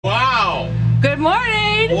Good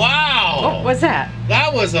morning. Wow. Oh, what's that?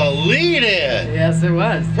 That was a lead-in. Yes, it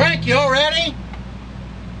was. Frank, you all ready?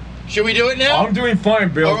 Should we do it now? I'm doing fine,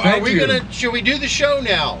 Bill. Are we should we do the show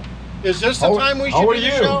now? Is this the time we should do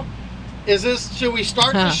the show? Should we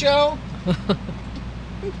start the show?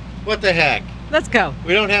 What the heck? Let's go.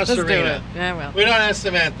 We don't have Let's Serena. do it. Yeah, well. We don't have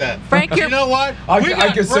Samantha. Frank, you know what?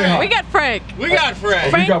 I can say hi. We got Frank. We got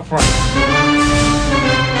Frank. We got Frank.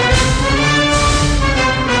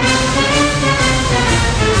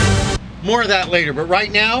 More of that later, but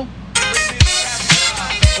right now,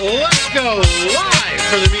 let's go live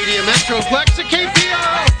for the Media Metroplex at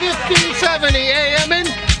KPR 1570 AM in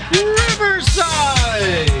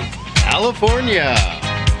Riverside, California.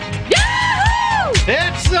 Yahoo!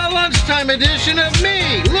 It's the lunchtime edition of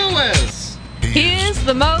me, Lewis. He is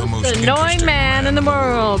the most annoying man in the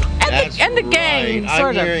world. And the gang, right.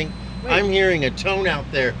 sort of. I'm hearing a tone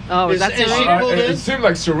out there. Oh, is that Serena? It seemed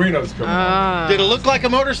like Serena's coming. Did it look like a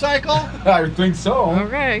motorcycle? I think so.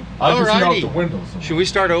 Okay. I can see out the window. Should we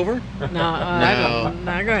start over? No, go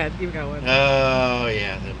ahead. Keep going. Oh,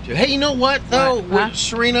 yeah, them too. Hey, you know what, though? What?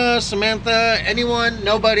 Serena, Samantha, anyone,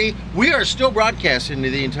 nobody, we are still broadcasting to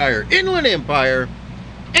the entire Inland Empire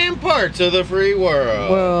and parts of the free world.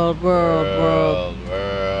 World.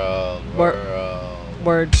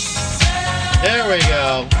 There we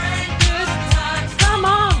go. Come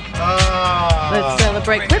on. Let's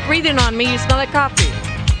celebrate. Quit breathing on me. You smell like coffee.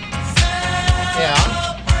 Yeah.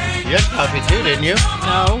 You had coffee too, didn't you?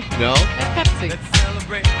 No. No? That's Pepsi.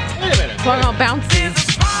 Wait a minute. It's all bouncy.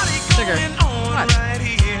 Sugar. What?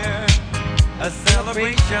 A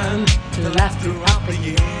celebration To last throughout the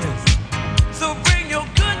years. So bring your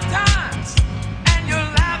good times and your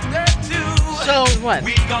laughter too. So, What?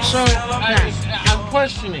 I'm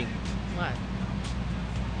questioning. What?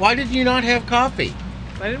 Why did you not have coffee?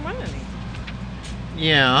 I didn't want any.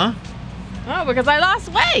 Yeah. Oh, because I lost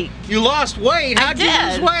weight. You lost weight? I How'd you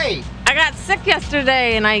did. lose weight? I got sick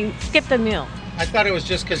yesterday and I skipped a meal. I thought it was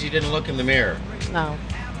just because you didn't look in the mirror. No,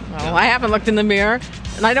 I haven't looked in the mirror,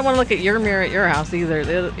 and I don't want to look at your mirror at your house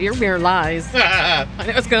either. Your mirror lies. I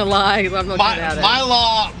know it's gonna lie. So I'm looking at it.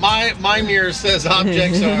 My mirror says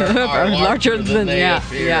objects are larger than they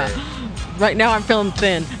appear. Yeah. Right now I'm feeling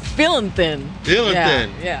thin. Feeling thin.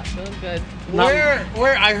 Yeah, feeling good.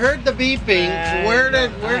 Where I heard the beeping. Where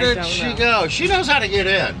did she go? She knows how to get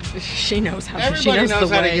in. She knows how. Everybody knows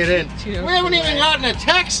how to get in. We haven't even gotten a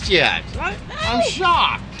text yet. I'm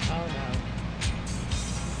shocked. Oh no.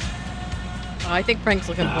 Oh, I think Frank's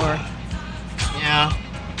looking for her. Yeah.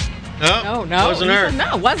 No, Wasn't her.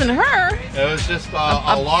 No, it wasn't her. It was just a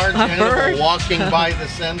large animal bird. walking by the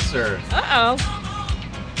sensor. Uh-oh.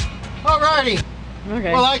 Alrighty.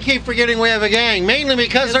 Okay. Well, I keep forgetting we have a gang, mainly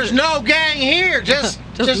because there's no gang here. Just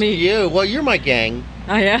me. You. Well, you're my gang.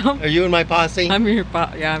 I am. Are you in my posse? I'm your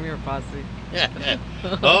posse.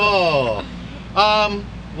 Oh.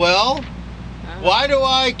 Well, why do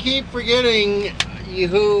I keep forgetting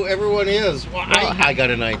who everyone is? Well, I got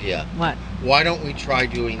an idea. What? Why don't we try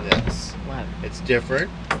doing this? What? It's different.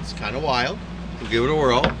 It's kind of wild. We'll give it a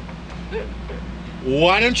whirl.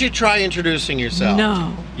 Why don't you try introducing yourself?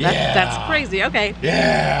 No. Yeah. That's crazy. Okay.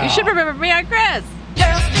 Yeah. You should remember me. I'm Chris.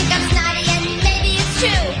 Girls think I'm snotty and maybe it's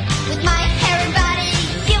true. With my hair and body,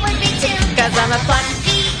 you would be too. 'Cause I'm a fun.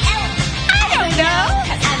 I don't know.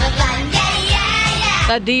 'Cause I'm a fun, yeah.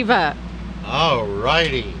 The diva.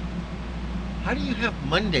 Alrighty. How do you have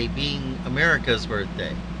Monday being America's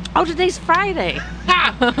birthday? Oh, today's Friday.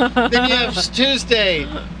 Then you have Tuesday,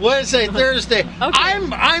 Wednesday, Thursday. Okay.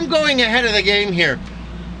 I'm going ahead of the game here.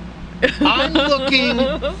 I'm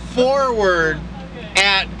looking forward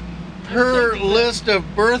at her list of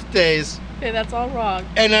birthdays, Okay, that's all wrong.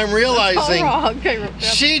 and I'm realizing All wrong. Okay,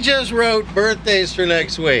 she just wrote birthdays for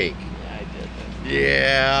next week. Yeah, I did.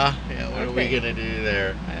 Yeah. What are we Okay. gonna do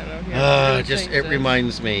there? I don't know. It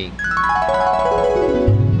reminds me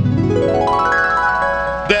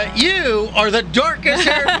that you are the darkest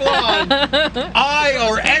haired blonde I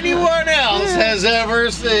or anyone else has ever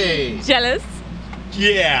seen. Jealous.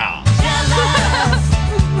 Yeah.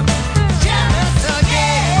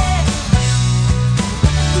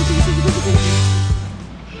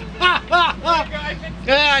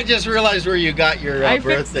 I just realized where you got your I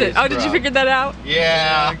fixed birthdays it. Oh, did you from. figure that out?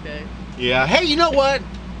 Yeah. Okay. Yeah. Hey, you know what?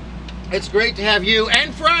 It's great to have you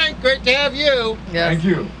and Frank. Great to have you Yes. Thank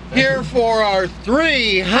you. here for our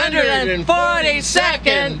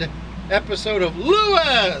 342nd episode of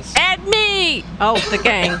Lewis. And me. Oh, the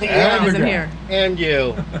gang. And Is the in gang. here. And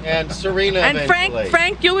you. And Serena And eventually.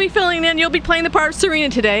 Frank, you'll be filling in. You'll be playing the part of Serena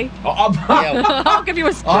today. Yeah, I'll give you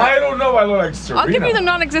a script. I don't know. I look like Serena. I'll give you the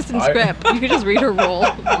non-existent script. You can just read her role.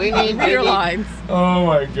 we need Read her lines. Oh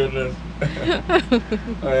my goodness.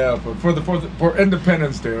 Yeah, for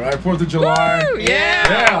Independence Day, right? 4th of July. Woo, yeah.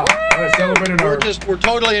 Yeah. We're celebrating our. we're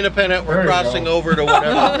totally independent. We're There you crossing go. over to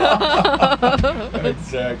whatever.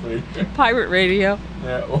 Exactly. Pirate radio.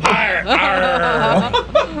 Yeah.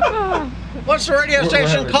 What's the radio We're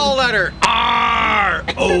station having- call letter? R.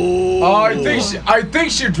 Oh. Oh, I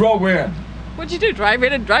think she drove in. What'd you do? Drive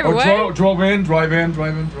in and drive Or away? drove in. Drove in,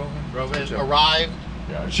 arrived.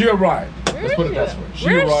 Yeah, she arrived. Let's put it that way. She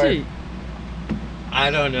Where is arrived. she? I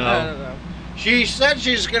don't know. I don't know. She said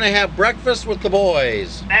she's going to have breakfast with the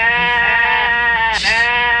boys.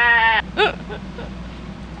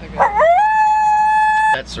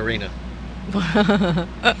 That's Serena.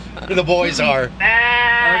 The boys are.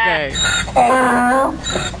 Okay.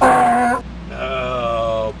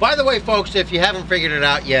 Oh. By the way, folks, if you haven't figured it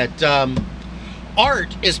out yet,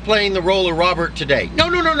 Art is playing the role of Robert today. No.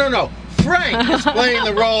 Frank is playing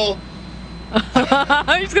the role.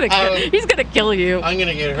 he's gonna kill you. I'm going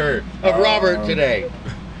to get hurt. Of Robert today.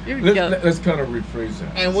 You're gonna kill- Let's kind of rephrase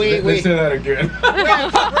that. And Let's say that again.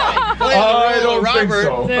 Frank playing I the role of don't think Robert.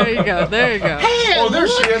 so. There you go. There you go. Hey, Oh, there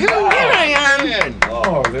she is. look who Here I am.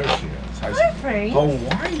 Oh, there she is. Hi, Frank. How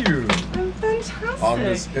are you I'm fantastic. on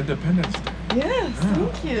this Independence Day? Yes,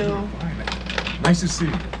 thank you. Fine. Nice to see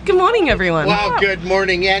you. Good morning, everyone. Wow, good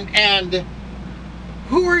morning. And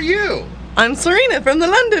who are you? I'm Serena from the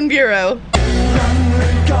London Bureau.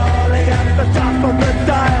 Calling at the top of the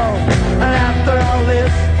dial, and after all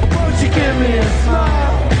this, won't you give me a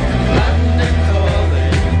smile? London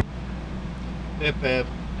calling. Hip hip.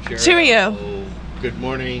 Cheerio. Good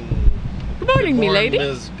morning. Good morning, me lady.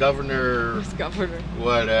 Ms. Governor. Miss Governor.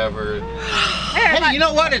 Whatever. Hey, you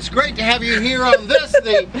know what? It's great to have you here on this,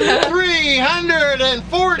 the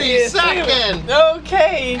 342nd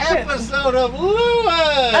Okay. episode of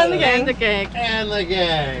Lewis. And the gang. And the gang. And the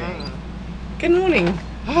gang. Good morning.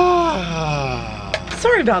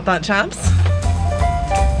 Sorry about that, chaps.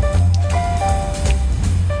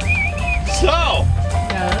 So,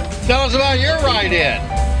 tell us about your ride in.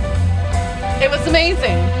 It was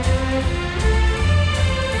amazing.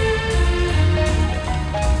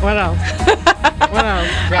 What else? What else?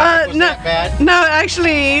 Traffic was no, that bad? no,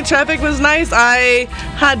 actually, traffic was nice. I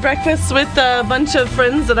had breakfast with a bunch of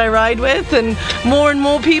friends that I ride with, and more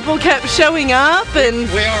people kept showing up. And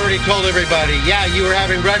We already told everybody, yeah, you were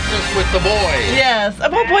having breakfast with the boys. yes,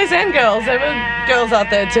 both boys and girls. There were girls out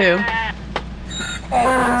there too.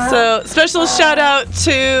 So special shout out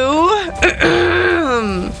to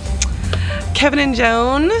Kevin and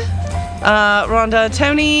Joan, Rhonda,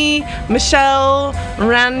 Tony, Michelle,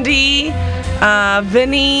 Randy,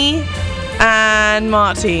 Vinny, and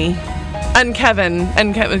Marty, and Kevin,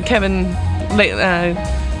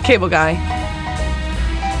 cable guy.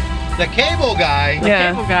 The cable guy.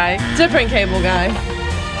 Yeah, Cable guy. different cable guy.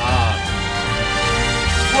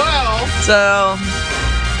 Well, So,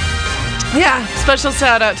 yeah, special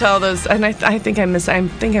shout out to all those. And I think I'm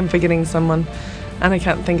forgetting someone, and I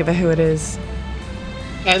can't think of who it is.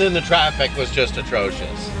 and then the traffic was just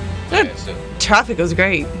atrocious. I assume. Traffic was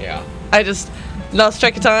great. Yeah. I just lost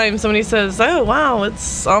track of time. Somebody says, "Oh wow,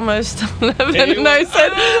 it's almost 11," And you and I went,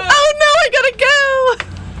 said, "Ah!" "Oh no, I gotta go."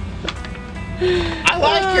 I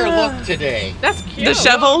like your look today. That's cute.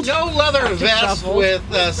 Disheveled. No leather vest Disheveled. with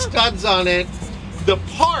studs on it. The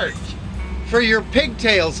part for your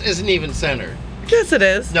pigtails isn't even centered. Yes, it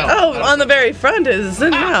is. No, I Oh, don't on the think very front is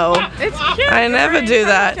no. It's cute. I You're never wearing do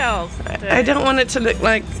that. ponytails today. I don't want it to look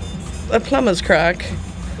like a plumber's crack.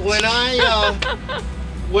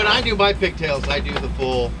 When I do my pigtails, I do the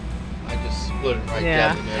full. I just split it right Yeah.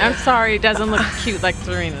 down the middle. I'm sorry, it doesn't look cute like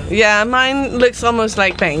Serena's. Yeah, mine looks almost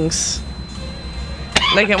like bangs.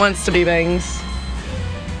 Like it wants to be bangs.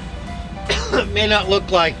 It may not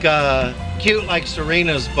look like cute like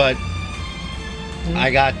Serena's, but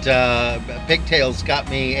I got pigtails. Got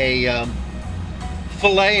me a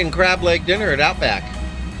filet and crab leg dinner at Outback.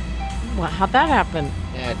 What? How'd that happen?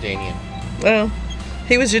 Yeah, Danian. Well,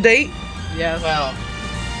 he was your date? Yes. Well,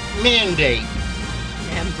 mandate.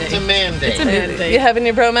 It's a mandate. It's a mandate. You having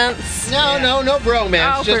your bromance? No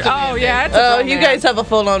bromance. Oh, just a mandate. yeah, it's a Oh, bromance. you guys have a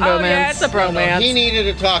full-on Oh, bromance. yeah, it's a bromance. He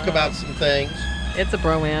needed to talk about some things. It's a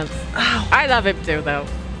bromance. I love him too, though.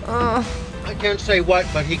 I can't say what,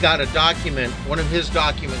 but he got a document. One of his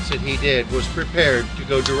documents that he did was prepared to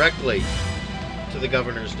go directly to the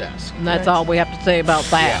governor's desk. And that's all we have to say about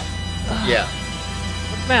that. Yeah.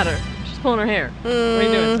 What's the matter? pulling her hair. What are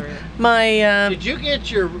you doing, Serena? My, Did you get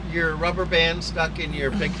your rubber band stuck in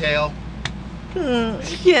your pigtail?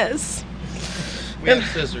 yes. We have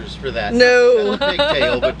scissors for that. No. Not the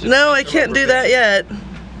pigtail, but just No, I the can't rubber do that band. yet.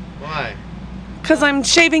 Why? Because I'm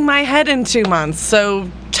shaving my head in 2 months, so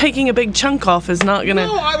taking a big chunk off is not gonna.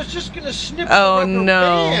 No, I was just gonna snip Oh, the rubber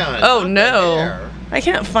no. band. Oh, not the no. hair. I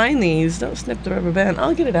can't find these. Don't snip the rubber band.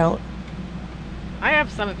 I'll get it out. I have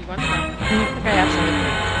some if you want some. I think I have some.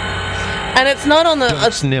 And it's not on the.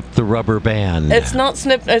 Don't snip the rubber band. It's not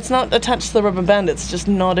snipped. It's not attached to the rubber band. It's just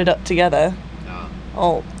knotted up together. No.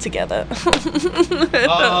 All together.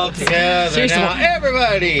 All together She's now, one.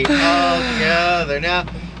 everybody. All together now.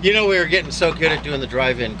 You know we were getting so good at doing the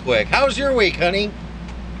drive-in quick. How was your week, honey?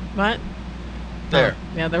 What? There.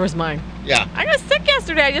 Oh, yeah, there was mine. Yeah. I got sick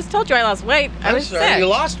yesterday. I just told you I lost weight. I was sorry. sick. You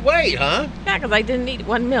lost weight, huh? Yeah, because I didn't eat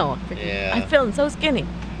one meal. Yeah. I'm feeling so skinny.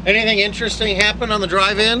 Anything interesting happen on the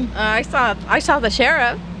drive-in? I saw the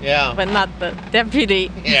sheriff, Yeah. but not the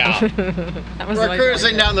deputy. Yeah. That was We're my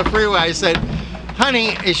cruising favorite. down the freeway. I said,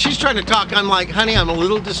 honey, she's trying to talk. I'm like, honey, I'm a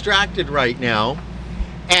little distracted right now.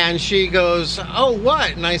 And she goes, oh,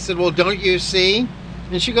 what? And I said, well, don't you see?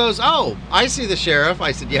 And she goes, oh, I see the sheriff.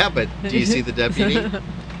 I said, yeah, but do you see the deputy?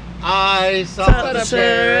 I saw the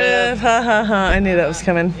sheriff. Ha ha ha. I knew that was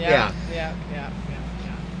coming. Yeah. Yeah.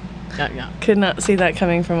 Could not see that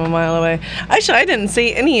coming from a mile away. Actually, I didn't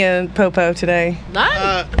see any Popo today.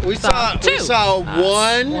 None. We saw two.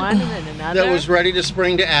 one One and then another. that was ready to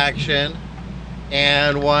spring to action,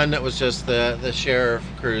 and one that was just the sheriff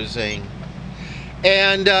cruising.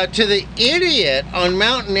 And to the idiot on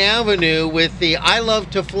Mountain Avenue with the I love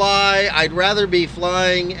to fly, I'd rather be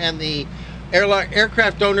flying, and the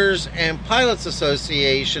Aircraft Owners and Pilots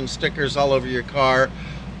Association stickers all over your car.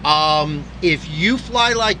 If you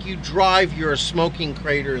fly like you drive, you're a smoking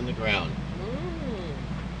crater in the ground.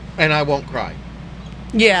 And I won't cry.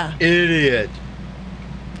 Yeah. Idiot.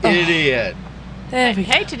 Idiot. There we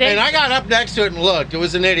go. Hey, today. And I got up next to it and looked. It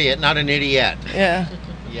was an idiot, not an idiot. Yeah.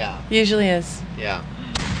 Yeah. Usually is. Yeah.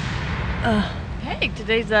 Hey,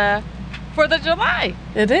 today's 4th of July.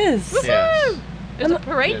 It is. Yes. There's a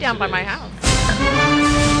parade Yes, down it by my is. house.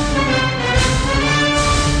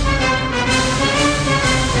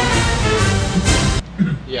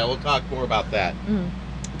 Yeah, we'll talk more about that.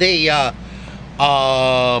 The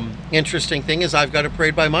interesting thing is I've got a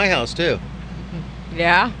parade by my house too.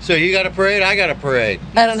 Yeah. So you got a parade, I got a parade.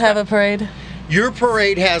 I don't have a parade. Your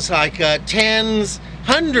parade has like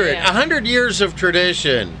 100 years of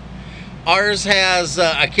tradition. Ours has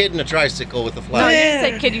a kid in a tricycle with a No, flag. you didn't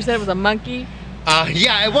say kid. You said it was a monkey.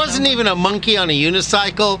 Yeah, it wasn't even a monkey on a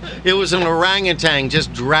unicycle. It was an orangutan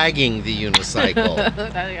just dragging the unicycle.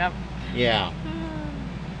 Yeah.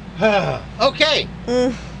 Yeah. Okay.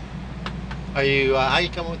 Are you? How you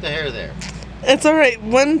coming with the hair there? It's all right.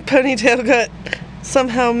 One ponytail got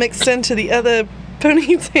somehow mixed into the other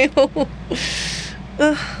ponytail.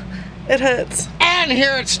 It hurts. And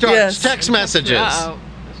here it starts. Yes. Text messages. Uh-oh.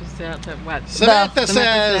 What? Samantha Samantha says,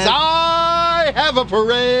 says, "I have a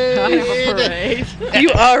parade." I have a parade.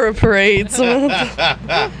 You are a parade, Samantha.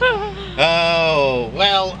 Oh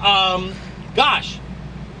well. Gosh.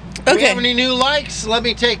 Do we have any new likes? Let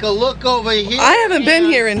me take a look over here. I haven't been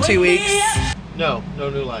here in 2 weeks. No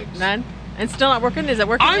new likes. None. And still not working? Is it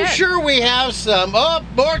working I'm yet? sure we have some. Oh,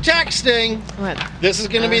 more texting. What? This is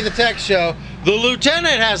going to be the text show. The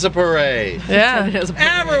lieutenant has a parade. Yeah. It has a parade.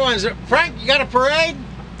 Everyone's. Frank, you got a parade?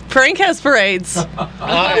 Frank has parades. I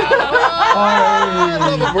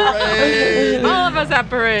love a parade. All of us have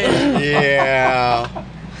parades. Yeah.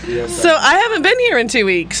 So I haven't been here in 2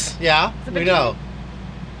 weeks. Yeah, we know.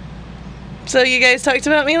 So you guys talked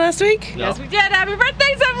about me last week? No. Yes, we did. Happy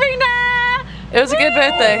birthday, Sabrina! It was a good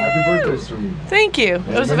birthday. Happy birthday, sweetie. Thank you.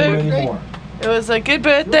 It was a Many very, more. it was a good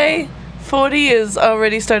birthday. 40 is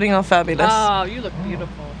already starting off fabulous. Oh, you look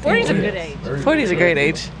beautiful. 40's a good age. 40 is a great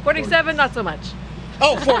age. 47, not so much.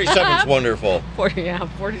 Oh, 47's wonderful. 40, yeah,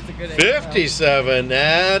 40's a good age. 57,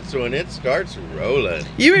 that's when it starts rolling.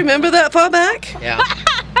 You remember that far back? Yeah.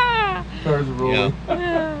 Stars are rolling.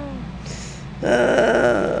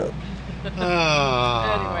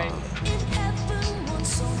 Anyway.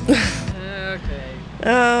 Okay.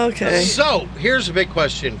 Okay. So, here's a big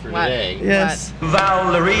question for What? today. Yes.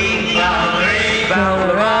 Valerie, Valerie,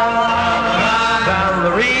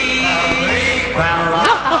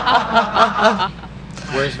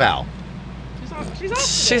 Where's Val? She's off.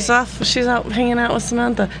 She's off. She's out hanging out with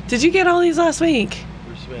Samantha. Did you get all these last week?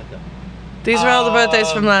 Where's Samantha? These are all the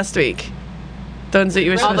birthdays from last week. The ones that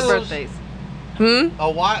you were All the supposed birthdays.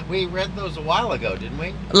 We read those a while ago, didn't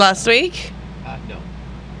we? Last week? No.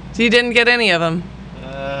 You didn't get any of them.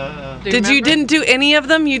 Do Did you remember? didn't do any of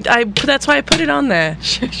them? That's why I put it on there.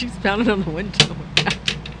 She's pounding on the window.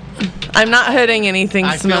 I'm not hurting anything,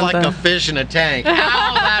 I feel Samantha. like a fish in a tank. Ow,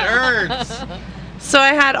 that hurts. So I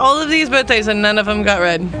had all of these birthdays and none of them got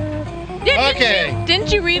read. Yeah, Okay.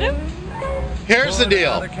 Didn't you read them? Here's the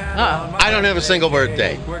deal. Uh-oh. I don't have a single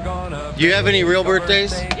birthday. Do you have any real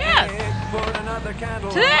birthdays? Yes.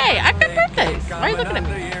 Today, I've got birthdays. Why are you looking at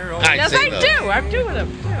me? Yes, I do. I'm doing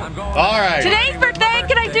them. All right. Today's birthday.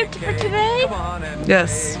 Can I do it for today?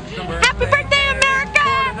 Yes. Happy birthday, America!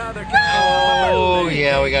 Oh,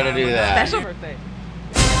 yeah, we got to do that. Special birthday.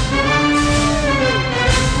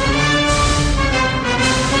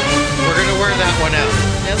 We're going to wear that one out.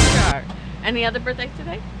 Yes, we are. Any other birthdays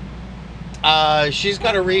today? She's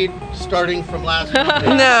got to read starting from last week.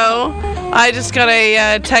 No, I just got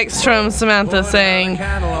a text from Samantha saying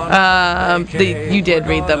you did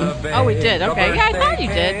read them. Oh, we did. Okay. Yeah, I thought you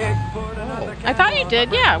did. I thought you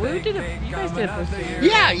did. Yeah, we did it. You guys did it first.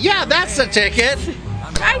 Yeah, that's the ticket.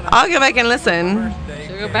 I'll go back and listen.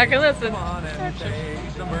 Should we go back and listen?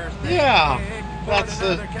 Yeah, that's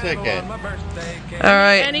the ticket. All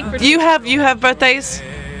right. You have birthdays?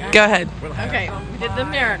 Go ahead. Okay, we did the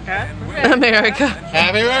America. America.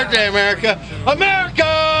 Happy birthday, America.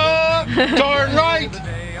 America! Darn right.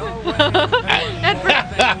 And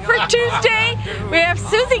for Tuesday, we have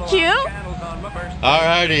Susie Q. All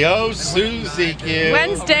righty. Oh, Susie Q.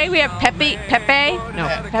 Wednesday, we have Pepe L.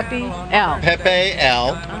 Pepe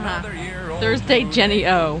L. Thursday, Jenny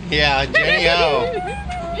O. Yeah, Jenny O.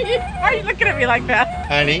 Why are you looking at me like that?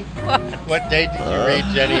 Honey, what date did you read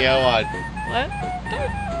Jenny O on? What?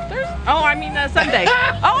 Thursday? Oh, I mean Sunday.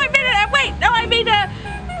 Oh, I made it. Wait, no, I made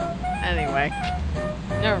Anyway,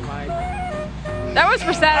 never mind. That was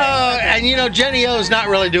for Saturday. And you know, Jenny O is not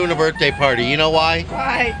really doing a birthday party. You know why?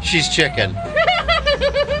 Why? She's chicken. All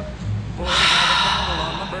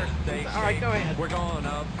right, go ahead.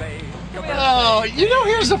 Oh, you know,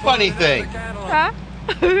 here's the funny thing. Huh?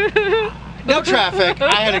 No traffic.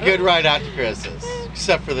 I had a good ride out to Chris's,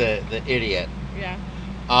 except for the idiot. Yeah.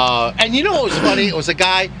 And you know what was funny? It was a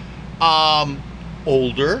guy,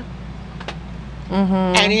 older,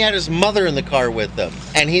 and he had his mother in the car with him,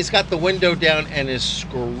 and he's got the window down and is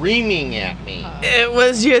screaming at me. It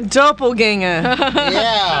was your doppelganger.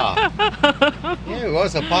 Yeah, he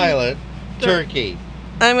was a pilot. Turkey.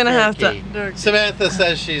 I'm gonna have Turkey. to. Samantha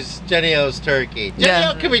says she's Jenny O's turkey. Jenny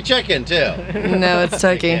Yeah. O can be chicken too. No, it's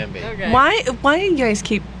turkey. It can be. Okay. Why do you guys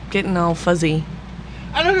keep getting all fuzzy?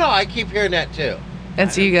 I don't know. I keep hearing that too.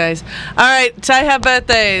 It's you guys. All right, so I have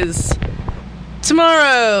birthdays.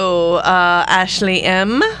 Tomorrow, Ashley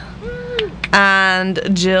M. and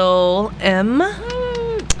Jill M.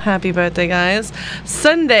 Happy birthday, guys.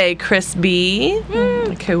 Sunday, Chris B.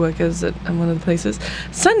 My co-workers at one of the places.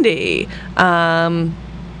 Sunday,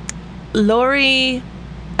 Lori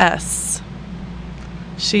S.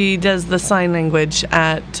 She does the sign language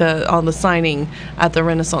at on the signing at the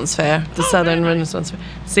Renaissance Fair, the Southern Renaissance Fair.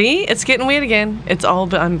 See, it's getting weird again. It's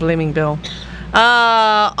all, I'm blaming Bill.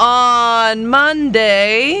 On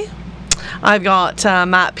Monday, I've got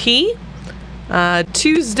Matt P.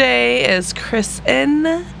 Tuesday is Chris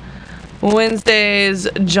N. Wednesday is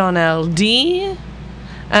John L. D.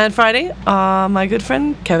 And Friday, my good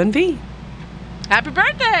friend Kevin V. Happy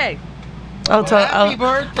birthday! Happy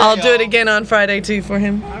birthday, I'll do it y'all. again on Friday too for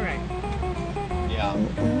him. All right. Yeah.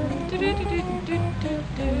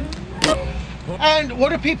 And what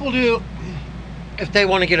do people do if they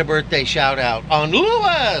want to get a birthday shout out on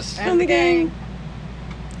Lewis? And the gang.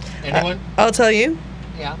 Anyone? I'll tell you.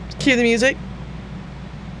 Yeah. Cue the music.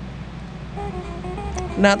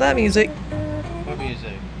 Not that music. What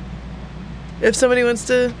music? If somebody wants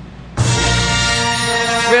to.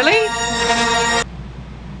 Really?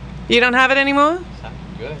 You don't have it anymore? Sounds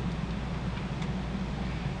good.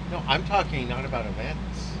 No, I'm talking not about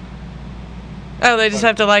events. Oh, they just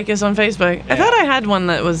have to like us on Facebook. I thought I had one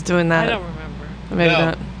that was doing that. I don't remember. Maybe No.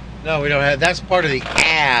 not. No, we don't have. That's part of the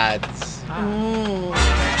ads.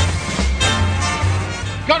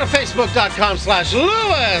 Go to facebook.com/Lewis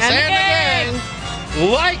And the and the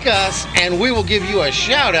gang. Like us, and we will give you a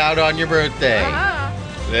shout out on your birthday.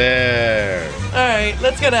 There. All right,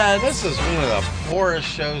 let's get ads. This is one of the poorest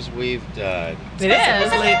shows we've done. It is.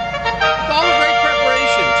 It's all great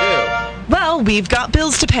preparation, too. Well, we've got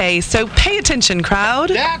bills to pay, so pay attention,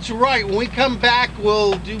 crowd. That's right. When we come back,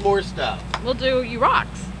 we'll do more stuff. We'll do You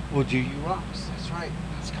Rocks. We'll do You Rocks. That's right.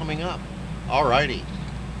 That's coming up. All righty.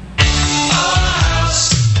 Our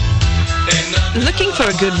house Looking for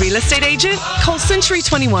a good real estate agent? Call Century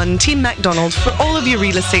 21 Team MacDonald for all of your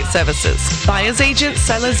real estate services. Buyer's agent,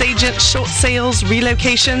 seller's agent, short sales,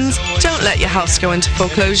 relocations. Don't let your house go into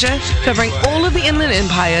foreclosure. Covering all of the Inland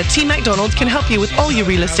Empire, Team MacDonald can help you with all your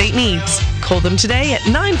real estate needs. Call them today at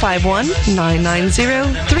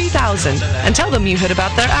 951-990-3000 and tell them you heard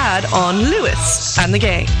about their ad on Lewis and the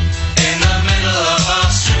Gang. In the middle of our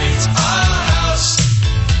streets, our house.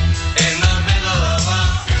 In the middle of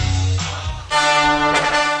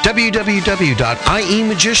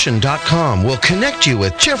www.iemagician.com will connect you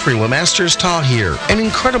with Jeffrey Lemasters Tahir, an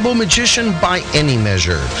incredible magician by any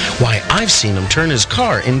measure. Why, I've seen him turn his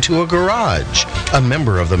car into a garage. A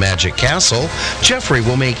member of the Magic Castle, Jeffrey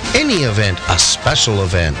will make any event a special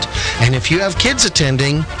event. And if you have kids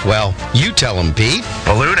attending, well, you tell them, Pete.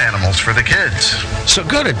 Balloon animals for the kids. So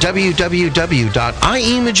go to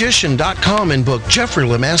www.iemagician.com and book Jeffrey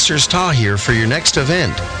Lemasters Tahir for your next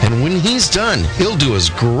event. And when he's done, he'll do his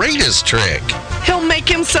greatest trick. He'll make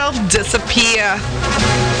himself disappear.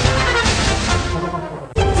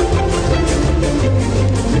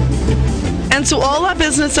 And to all our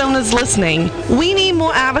business owners listening, we need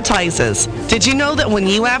more advertisers. Did you know that when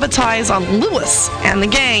you advertise on Lewis and the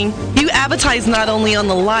Gang, you advertise not only on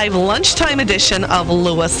the live lunchtime edition of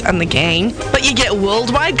Lewis and the Gang, but you get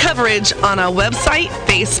worldwide coverage on our website,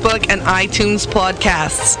 Facebook, and iTunes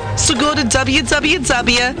podcasts. So go to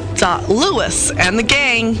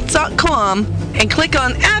www.lewisandthegang.com and click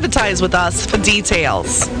on Advertise with Us for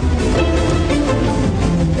details.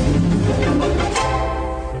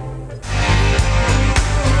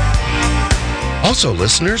 Also,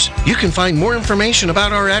 listeners, you can find more information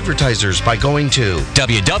about our advertisers by going to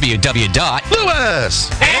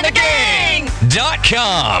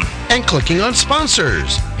www.lewisandthegang.com and clicking on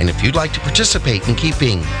sponsors. And if you'd like to participate in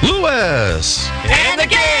keeping Lewis and the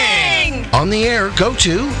Gang on the air, go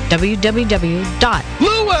to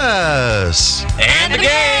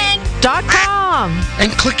www.lewisandthegang.com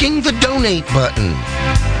and clicking the donate button.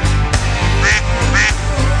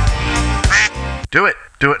 Do it.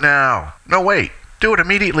 Do it now. No, wait. Do it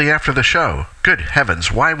immediately after the show. Good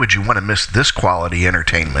heavens, why would you want to miss this quality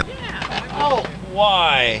entertainment? Oh,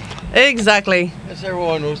 why? Exactly. As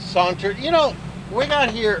everyone was sauntered. You know, we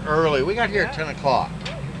got here early. We got here at 10 o'clock.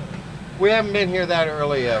 We haven't been here that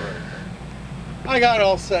early ever. I got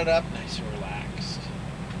all set up, nice and relaxed.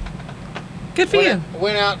 Good for you.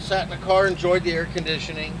 Went out, sat in the car, enjoyed the air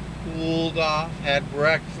conditioning, cooled off, had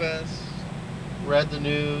breakfast, read the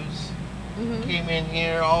news. Came in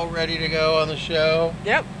here all ready to go on the show.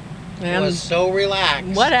 Yep. And was so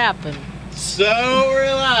relaxed. What happened? So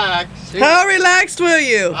relaxed. How relaxed were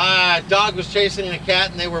you? Dog was chasing a cat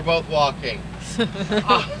and they were both walking.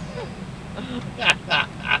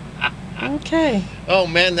 Okay. Oh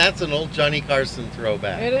man, that's an old Johnny Carson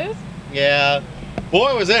throwback. It is? Yeah.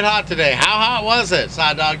 Boy, was it hot today. How hot was it?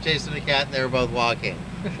 Saw a dog chasing a cat and they were both walking.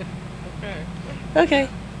 Okay.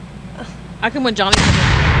 How come when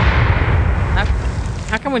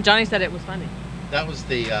Johnny said it was funny? That was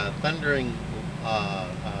the thundering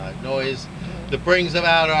noise that brings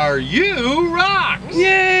about our U-Rocks.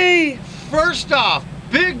 Yay! First off,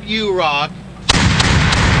 big U-Rock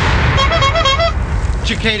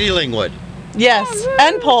to Katie Lingwood. Yes,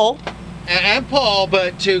 and Paul. And Paul,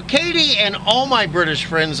 but to Katie and all my British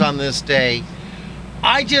friends on this day,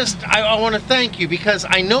 I want to thank you because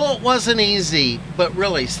I know it wasn't easy, but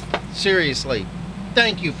really, seriously,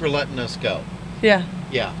 thank you for letting us go. Yeah.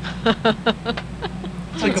 Yeah.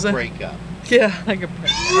 It's like a breakup. Yeah. Like a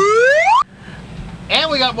breakup. And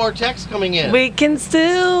we got more texts coming in. We can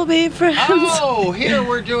still be friends. Oh, here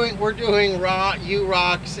we're doing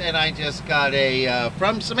U-Rocks, and I just got a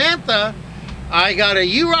from Samantha. I got a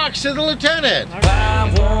U-Rocks to the lieutenant.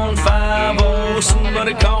 5150,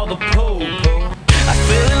 somebody call the po-po. I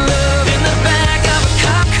fell in love in the back of a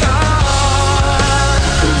cop car.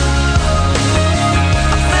 I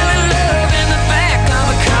fell in love in the back of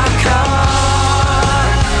a cop car.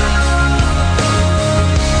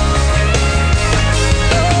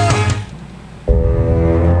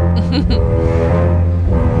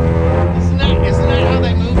 Isn't that how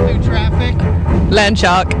they move through traffic? Land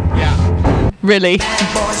shark. Yeah. Really?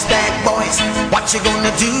 Bad boys, what you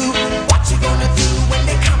gonna do? What you gonna do when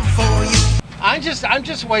they come for you? I'm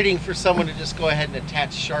just waiting for someone to just go ahead and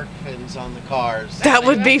attach shark fins on the cars. That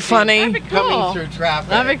would be funny. That'd be cool. Coming through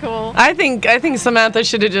traffic. That'd be cool. I think Samantha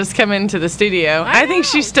should have just come into the studio. I think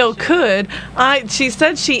she still could. She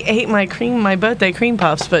said she ate my birthday cream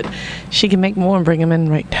puffs, but she can make more and bring them in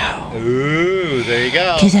right now. Ooh, there you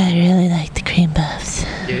go. Because I really like the cream puffs.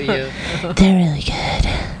 Do you? They're really good.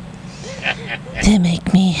 They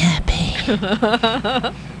make me happy.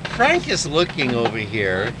 Frank is looking over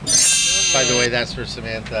here. By the way, that's for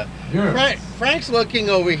Samantha. Yeah. Frank's looking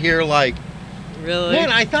over here like, Really?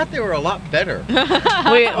 man, I thought they were a lot better.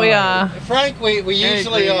 We are. Frank, we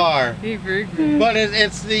usually are. He agreed. But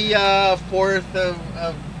it's the 4th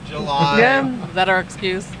of July. Yeah. Is that our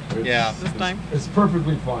excuse Yeah. this time? It's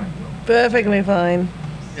perfectly fine, Joe. Perfectly fine.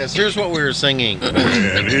 Yes, here's what we were singing.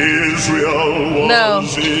 No.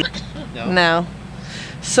 No.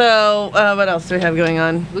 So, what else do we have going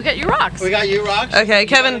on? We got you rocks. We got you rocks. Okay, You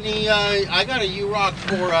Kevin. got any, I got a you rock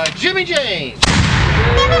for Jimmy James.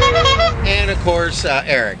 And of course,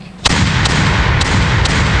 Eric.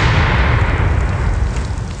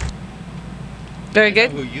 Very I know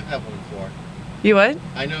good. who you have one for. You what?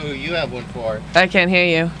 I know who you have one for. I can't hear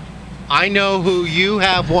you. I know who you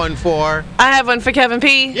have one for. I have one for Kevin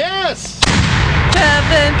P. Yes.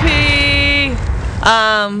 Kevin P.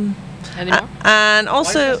 Any more? And Why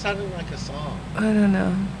also, does that sound like a song? I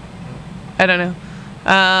don't know.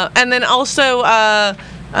 And then also,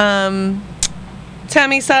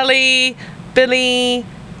 Tammy, Sally, Billy,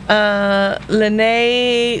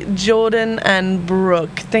 Lene, Jordan, and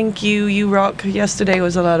Brooke. Thank you, you rock. Yesterday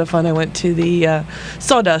was a lot of fun. I went to the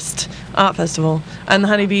Sawdust Art Festival and the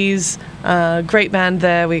Honeybees. Great band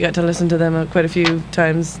there. We got to listen to them quite a few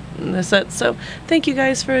times in the set. So thank you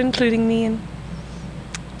guys for including me and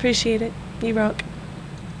appreciate it. You rock.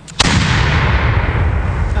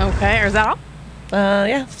 Okay, or is that all?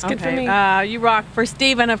 Yeah, it's good for me. You rock for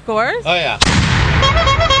Steven, of course. Oh, yeah.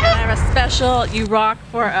 And I have a special you rock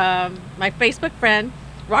for my Facebook friend,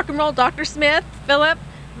 Rock and Roll Dr. Smith. Philip,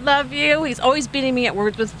 love you. He's always beating me at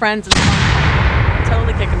Words with Friends and fun.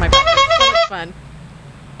 Totally kicking my butt. It's so much fun.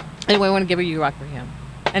 Anyway, I want to give a you rock for him.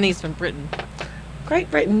 And he's from Britain. Great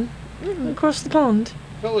Britain. Across the pond.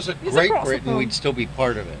 If it was a He's Great across the Britain, phone. we'd still be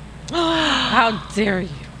part of it. How dare you?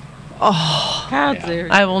 Oh, How dare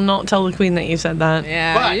you? I will not tell the Queen that you said that.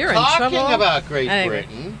 Yeah, But you're in talking trouble. about Great Anyway.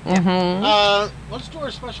 Britain, Mm-hmm. let's do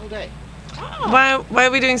our special day. Why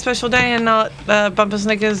are we doing special day and not bumper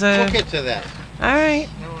Snickers? We'll get to that. All right.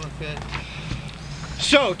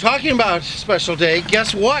 So, talking about special day,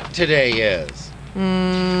 guess what today is?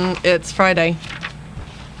 It's Friday.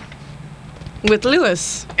 With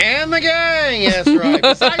Lewis. And the gang, yes, right.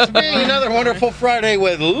 Besides being another wonderful Friday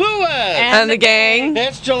with Lewis. And the gang.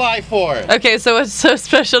 It's July 4th. Okay, so what's so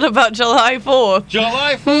special about July 4th?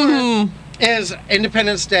 July 4th is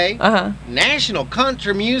Independence Day, Uh-huh. National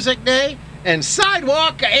Country Music Day, and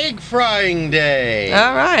Sidewalk Egg Frying Day.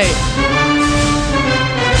 All right.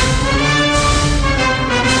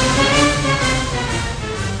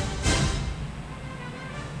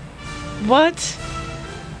 What?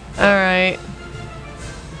 All right.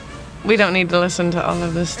 We don't need to listen to all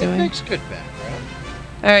of this, do It we? makes good background.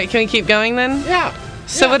 All right, can we keep going then? Yeah.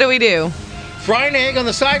 So what do we do? Fry an egg on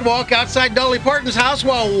the sidewalk outside Dolly Parton's house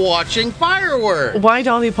while watching fireworks. Why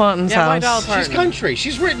Dolly Parton's Yeah, why house? Dolly Parton? She's country.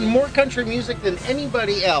 She's written more country music than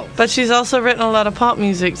anybody else. But she's also written a lot of pop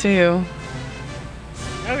music too.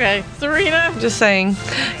 Okay, Serena. Just saying.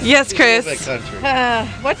 Yes, She's a little bit Chris. country.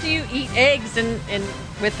 What do you eat eggs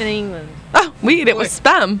with in England? Oh, we eat it with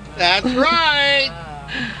spam. That's right.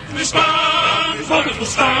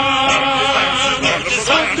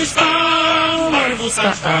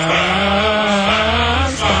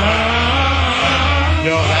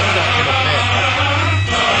 No, that's not gonna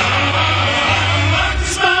fit.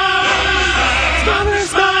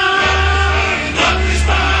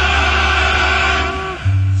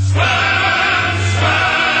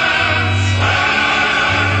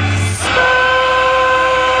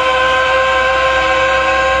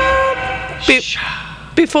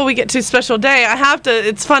 Before we get to special day, I have to.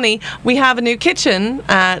 It's funny. We have a new kitchen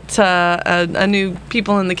at a new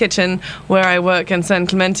people in the kitchen where I work in San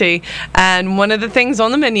Clemente, and one of the things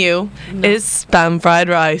on the menu is spam fried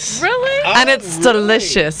rice. Really? And Oh, it's really?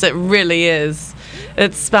 delicious. It really is.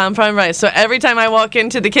 It's spam fried rice. So every time I walk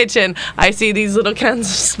into the kitchen, I see these little cans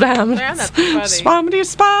of spam. Yeah, that's funny. Spamity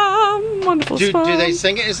spam. Wonderful Do spam. they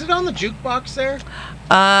sing it? Is it on the jukebox there?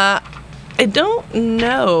 I don't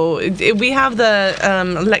know. We have the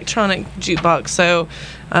electronic jukebox, so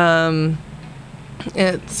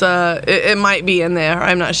it might be in there.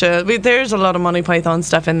 I'm not sure. There's a lot of Monty Python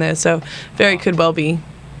stuff in there, so very could well be.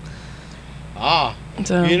 Ah.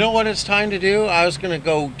 So. You know what it's time to do? I was going to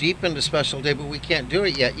go deep into special day, but we can't do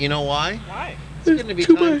it yet. You know why? Why? It's going to be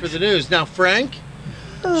time for the news. Now, Frank,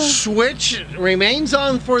 switch remains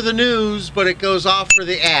on for the news, but it goes off for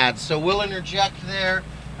the ads. So we'll interject there,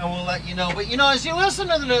 and we'll let you know. But, you know, as you listen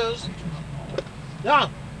to the news, yeah,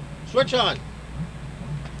 switch on.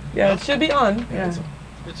 Yeah, it should be on. Yeah.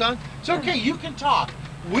 It's on? It's okay. You can talk.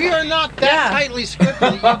 We are not that tightly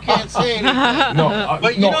scripted that you can't say anything. No,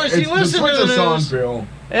 but you know, if you listen to the Twitter's on, news, Bill.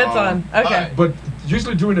 It's on. Okay. But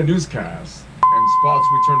usually during the newscast and spots,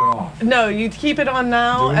 we turn it off. No, you keep it on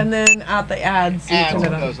now, Do we? and then at the ads, you ads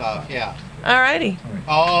turn it on. goes off. Yeah. Alrighty.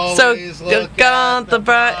 Always So, look got at the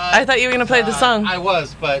bright. I thought you were gonna play the song. I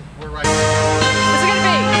was, but we're right.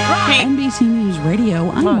 NBC News Radio,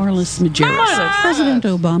 I'm Marlis Majerus. Marlis. President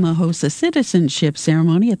Obama hosts a citizenship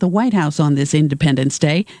ceremony at the White House on this Independence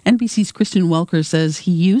Day. NBC's Kristen Welker says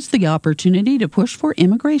he used the opportunity to push for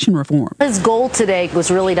immigration reform. His goal today was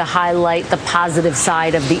really to highlight the positive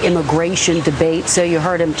side of the immigration debate. So you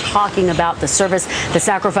heard him talking about the service, the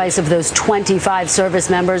sacrifice of those 25 service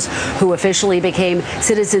members who officially became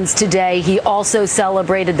citizens today. He also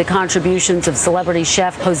celebrated the contributions of celebrity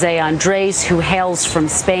chef Jose Andres, who hails from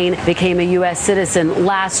Spain, became a U.S. citizen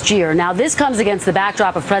last year. Now, this comes against the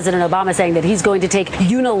backdrop of President Obama saying that he's going to take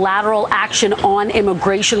unilateral action on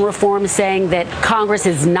immigration reform, saying that Congress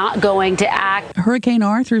is not going to act. Hurricane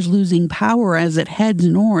Arthur's losing power as it heads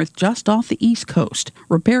north just off the East Coast.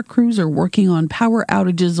 Repair crews are working on power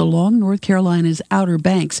outages along North Carolina's Outer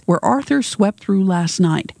Banks, where Arthur swept through last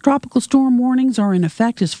night. Tropical storm warnings are in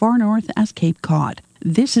effect as far north as Cape Cod.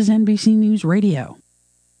 This is NBC News Radio.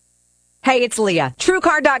 Hey, it's Leah.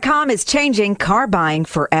 TrueCar.com is changing car buying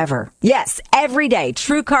forever. Yes, every day,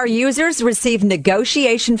 TrueCar users receive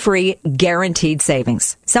negotiation-free, guaranteed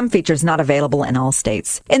savings. Some features not available in all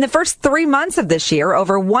states. In the first 3 months of this year,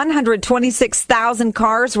 over 126,000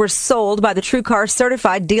 cars were sold by the TrueCar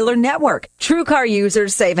Certified Dealer Network. TrueCar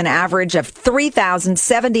users save an average of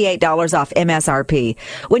 $3,078 off MSRP.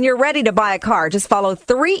 When you're ready to buy a car, just follow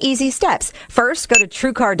 3 easy steps. First, go to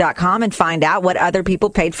TrueCar.com and find out what other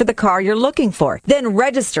people paid for the car you're looking for. Then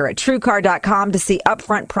register at TrueCar.com to see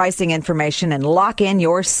upfront pricing information and lock in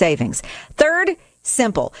your savings. Third,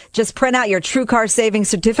 simple. Just print out your TrueCar savings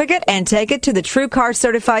certificate and take it to the TrueCar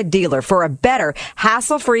certified dealer for a better,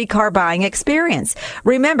 hassle-free car buying experience.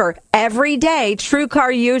 Remember, every day,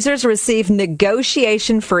 TrueCar users receive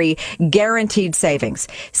negotiation-free, guaranteed savings.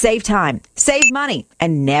 Save time, save money,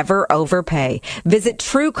 and never overpay. Visit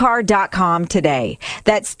TrueCar.com today.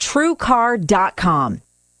 That's TrueCar.com.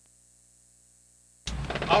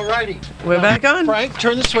 Alrighty. We're back on. Frank,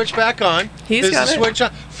 turn the switch back on. He's There's got a it. switch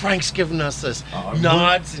on. Frank's giving us this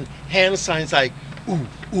nods and hand signs like, ooh,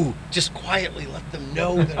 ooh. Just quietly let them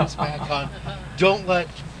know that it's back on. Don't let...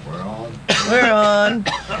 We're on. We're on.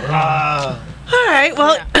 All right.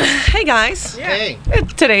 Well, hey guys. Hey.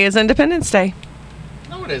 Today is Independence Day.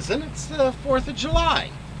 No, it isn't. It's the 4th of July.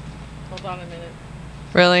 Hold on a minute.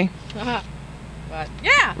 Really? But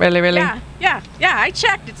yeah. Really? Yeah. I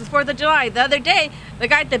checked. It's the 4th of July. The other day, the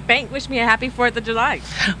guy at the bank wished me a happy 4th of July.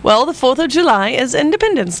 Well, the 4th of July is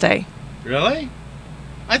Independence Day. Really?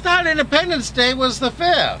 I thought Independence Day was the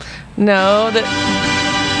 5th. No.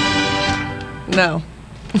 No.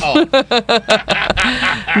 Oh.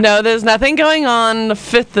 No, there's nothing going on the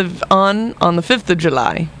 5th of on the 5th of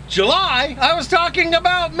July. July? I was talking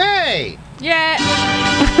about May. Yeah.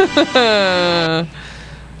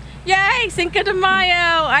 Yay, Cinco de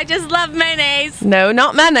Mayo. I just love mayonnaise. No,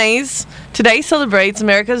 not mayonnaise. Today celebrates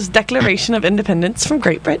America's Declaration of Independence from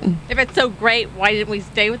Great Britain. If it's so great, why didn't we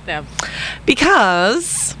stay with them?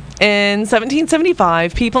 Because in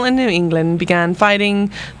 1775, people in New England began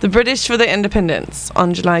fighting the British for their independence.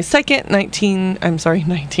 On July 2nd,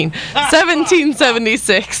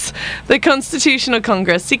 1776, the Constitutional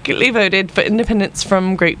Congress secretly voted for independence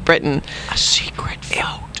from Great Britain. A secret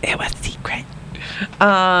vote. It was secret.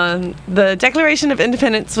 The Declaration of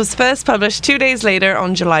Independence was first published 2 days later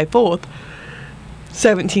on July 4th,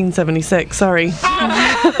 1776. Sorry.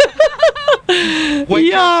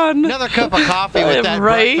 Yawn. Another cup of coffee with that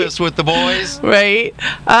breakfast with the boys. Right.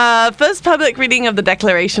 First public reading of the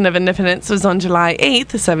Declaration of Independence was on July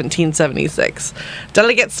 8th, 1776.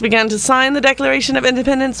 Delegates began to sign the Declaration of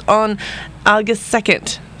Independence on August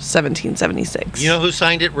 2nd, 1776. You know who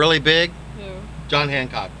signed it really big? John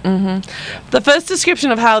Hancock. Mm-hmm. Yeah. The first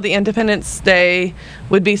description of how the Independence Day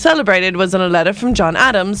would be celebrated was in a letter from John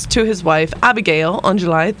Adams to his wife Abigail on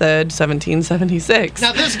July 3rd, 1776.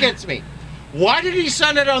 Now this gets me. Why did he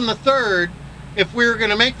send it on the 3rd if we were going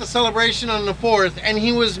to make the celebration on the 4th, and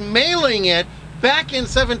he was mailing it back in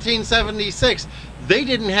 1776? They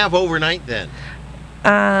didn't have overnight then.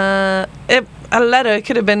 A letter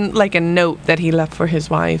could have been like a note that he left for his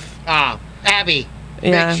wife. Abby.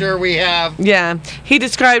 Yeah. Make sure we have... Yeah. He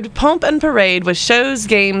described pomp and parade with shows,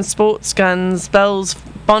 games, sports, guns, bells,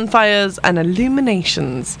 bonfires, and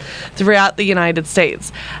illuminations throughout the United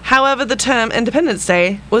States. However, the term Independence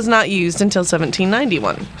Day was not used until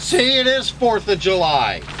 1791. See, it is 4th of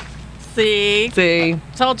July. See? See.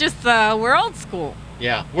 Told you so. We're old school.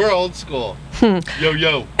 Yeah, we're old school.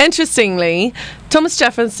 Yo. Interestingly, Thomas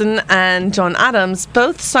Jefferson and John Adams,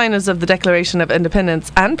 both signers of the Declaration of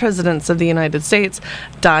Independence and presidents of the United States,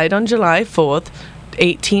 died on July 4th,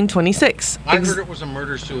 1826. I heard it was a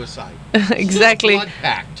murder-suicide. Exactly. Blood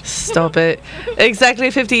pact. Stop it. Exactly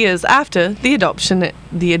 50 years after the adoption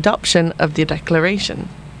of the Declaration.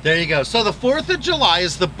 There you go. So the 4th of July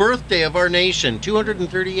is the birthday of our nation,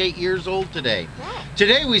 238 years old today. Wow.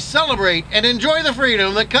 Today we celebrate and enjoy the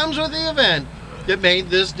freedom that comes with the event that made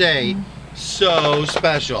this day so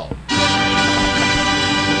special.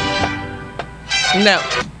 No.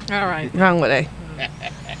 All right. Wrong way.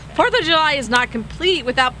 4th of July is not complete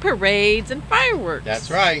without parades and fireworks. That's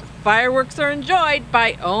right. Fireworks are enjoyed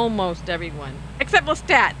by almost everyone. Except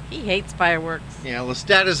Lestat. He hates fireworks. Yeah,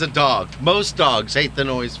 Lestat is a dog. Most dogs hate the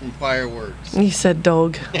noise from fireworks. You said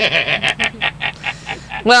dog.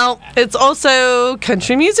 Well, it's also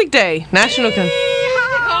Country Music Day. National Country.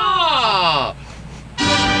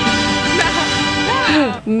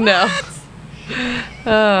 No.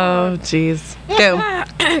 Oh, jeez. Go.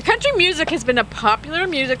 Country music has been a popular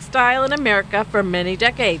music style in America for many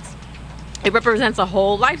decades. It represents a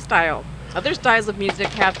whole lifestyle. Other styles of music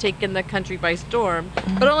have taken the country by storm,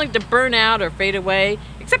 but only to burn out or fade away,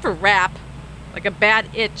 except for rap. Like a bad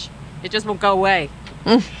itch. It just won't go away.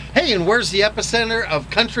 Hey, and where's the epicenter of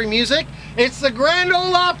country music? It's the Grand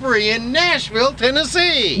Ole Opry in Nashville,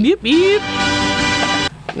 Tennessee. Yep.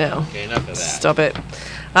 No. Okay, enough of that. Stop it.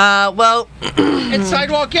 Well... It's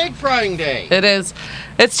Sidewalk Egg Frying Day. It is.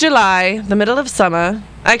 It's July, the middle of summer.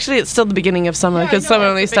 Actually, it's still the beginning of summer because summer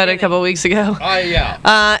only started a couple of weeks ago. Oh,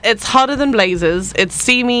 yeah. It's hotter than blazes. It's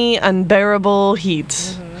steamy, unbearable heat.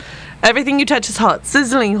 Mm-hmm. Everything you touch is hot,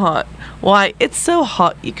 sizzling hot. Why, it's so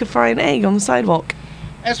hot you could fry an egg on the sidewalk.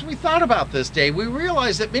 As we thought about this day, we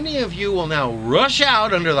realized that many of you will now rush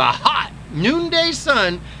out under the hot noonday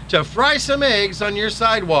sun to fry some eggs on your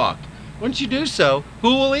sidewalk. Once you do so, who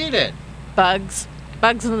will eat it? Bugs.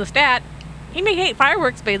 Bugs in the stat. He may hate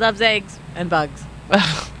fireworks, but he loves eggs and bugs.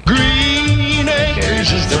 Green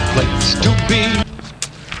Acres is the place to be.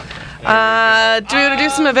 Do we want to do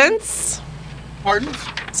some events? Pardon?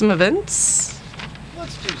 Some events?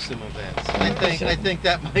 Let's do some events. I think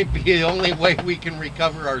that might be the only way we can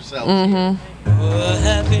recover ourselves.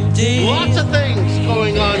 Lots of things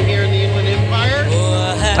going on here in the Inland Empire.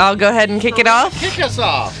 I'll go ahead and kick it off. Kick us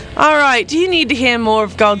off. All right. Do you need to hear more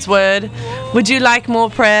of God's Word? Would you like more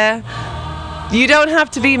prayer? You don't have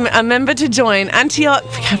to be a member to join Antioch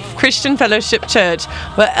Christian Fellowship Church,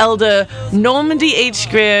 where Elder Normandy H.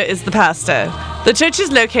 Greer is the pastor. The church is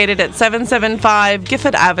located at 775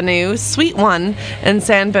 Gifford Avenue, Suite 1 in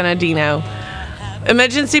San Bernardino.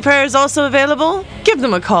 Emergency prayer is also available. Give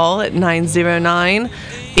them a call at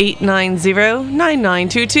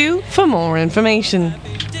 909-890-9922 for more information.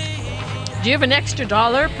 Do you have an extra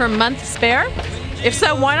 $1 per month spare? If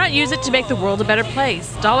so, why not use it to make the world a better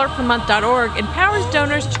place? DollarPerMonth.org empowers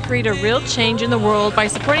donors to create a real change in the world by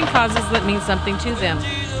supporting causes that mean something to them.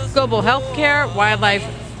 Global health care, wildlife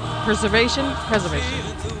preservation.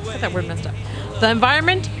 Got that word messed up. The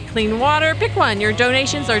environment, clean water, pick one. Your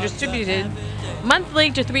donations are distributed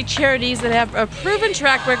monthly to 3 charities that have a proven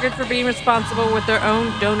track record for being responsible with their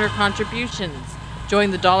own donor contributions.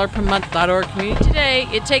 Join the DollarPerMonth.org community today.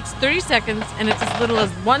 It takes 30 seconds, and it's as little as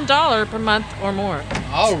 $1 per month or more.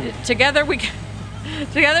 Oh. Together we can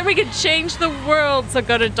change the world. So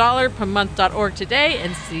go to DollarPerMonth.org today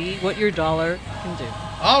and see what your dollar can do.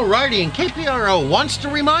 Alrighty, and KPRO wants to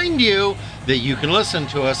remind you that you can listen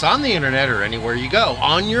to us on the internet or anywhere you go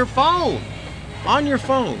on your phone. On your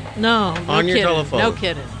phone. No on your kidding. telephone. No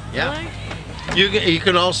kidding. Yeah. Really? You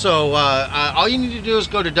can also, all you need to do is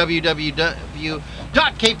go to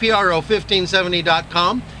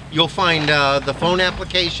www.kpro1570.com. You'll find the phone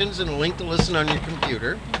applications and a link to listen on your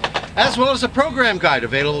computer, as well as a program guide,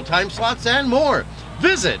 available time slots, and more.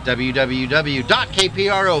 Visit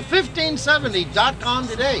www.kpro1570.com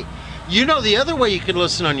today. You know, the other way you can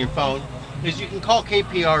listen on your phone is you can call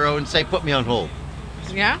KPRO and say, put me on hold.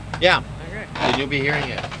 Yeah? Yeah. Okay. And you'll be hearing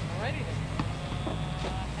it.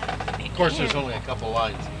 Of course, there's only a couple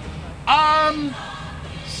lines.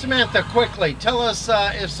 Samantha, quickly, tell us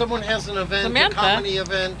if someone has an event, a comedy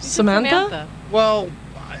event. Samantha? Well,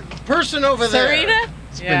 person over there. Sarita?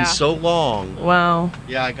 It's been so long. Wow.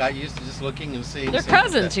 Yeah, I got used to just looking and seeing. They're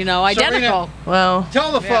cousins, you know, identical. Sarita, well,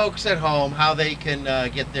 tell the folks at home how they can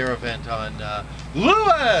get their event on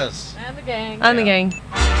Lewis. And the gang. And the gang.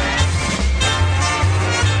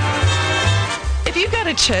 If you've got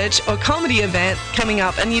a church or comedy event coming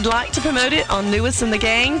up and you'd like to promote it on Lewis and the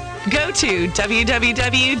Gang, go to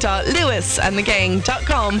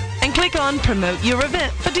www.lewisandthegang.com and click on Promote Your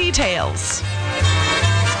Event for details.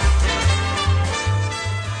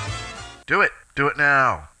 Do it. Do it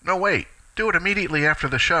now. No, wait. Do it immediately after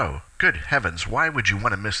the show. Good heavens, why would you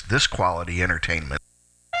want to miss this quality entertainment?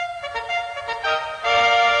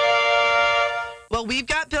 Well, we've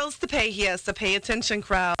got bills to pay here, so pay attention,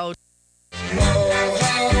 crowd.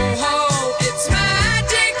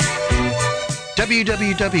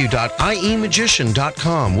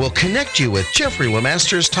 www.iemagician.com will connect you with Jeffrey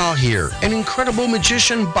Lemasters Tahir, an incredible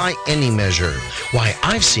magician by any measure. Why,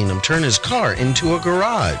 I've seen him turn his car into a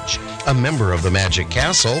garage. A member of the Magic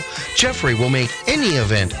Castle, Jeffrey will make any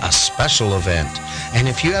event a special event. And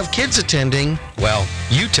if you have kids attending, well,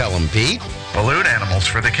 you tell them, Pete. Balloon animals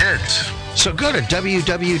for the kids. So go to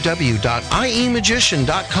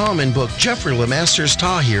www.iemagician.com and book Jeffrey Lemasters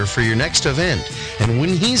Tahir for your next event. And when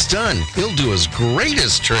he's done, he'll do his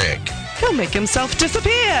greatest trick. He'll make himself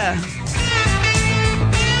disappear.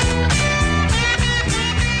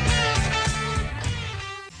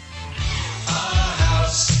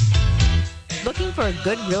 Looking for a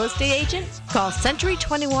good real estate agent? Call Century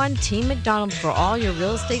 21 Team McDonald for all your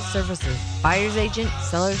real estate services. Buyer's agent,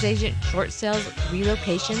 seller's agent, short sales,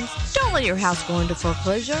 relocations. Don't let your house go into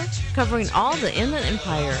foreclosure. Covering all the Inland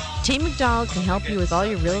Empire, Team McDonald can help you with all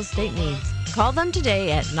your real estate needs. Call them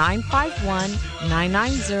today at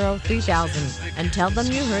 951-990-3000 and tell them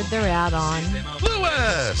you heard their ad on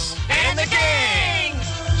Lewis And the Gang!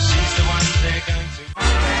 She's the one they're going to.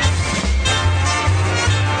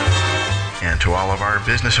 And to all of our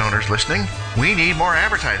business owners listening, we need more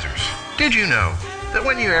advertisers. Did you know that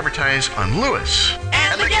when you advertise on Lewis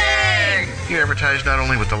And the Gang! you advertise not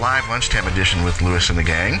only with the live lunchtime edition with Lewis and the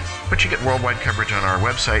Gang, but you get worldwide coverage on our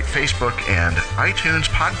website, Facebook, and iTunes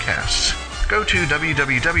podcasts. Go to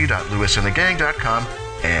www.lewisandthegang.com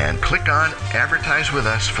and click on Advertise with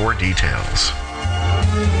Us for details.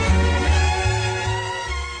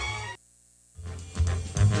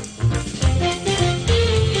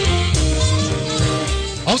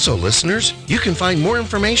 Also, listeners, you can find more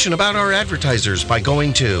information about our advertisers by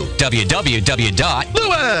going to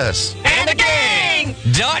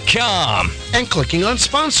www.lewisandthegang.com and clicking on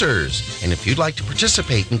sponsors. And if you'd like to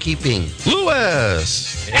participate in keeping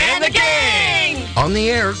Lewis and the Gang on the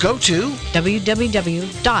air, go to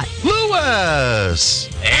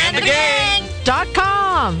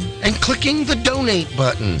www.lewisandthegang.com and clicking the donate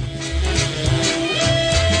button.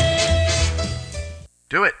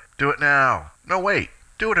 Do it. Do it now. No, wait.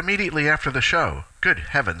 Do it immediately after the show. Good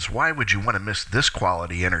heavens, why would you want to miss this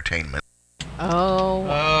quality entertainment? Oh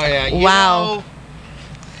yeah. Wow.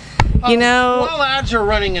 While ads are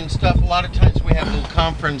running and stuff, a lot of times we have little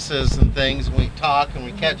conferences and things, and we talk and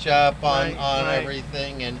we catch up on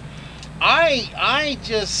everything. And I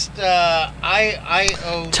just I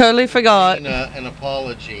owe Totally forgot. Tina an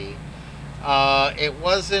apology. It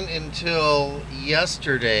wasn't until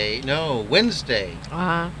Wednesday,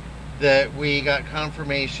 that we got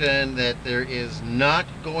confirmation that there is not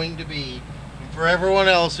going to be, for everyone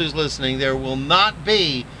else who's listening, there will not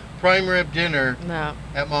be prime rib dinner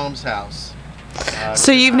at Mom's house.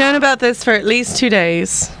 So you've known about this for at least 2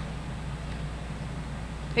 days.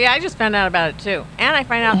 Yeah, I just found out about it too, and I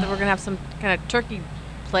find out that we're gonna have some kind of turkey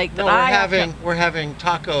plate that we're having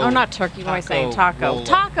taco. Oh, not turkey. What am I saying? Taco.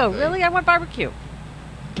 Taco. Really? I want barbecue.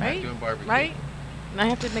 Right? Doing barbecue. Right? And I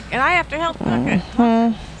have to help. Okay.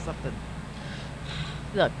 Something.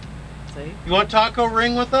 Look. See? You want taco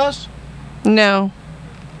ring with us? No.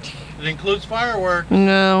 It includes fireworks.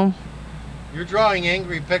 No. You're drawing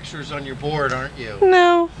angry pictures on your board, aren't you?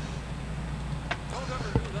 No.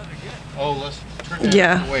 Oh, let's turn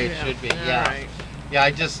that the way it should be. Yeah. Right. Yeah, I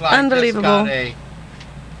just Unbelievable. got a...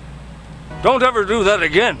 Don't ever do that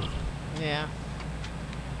again. Yeah.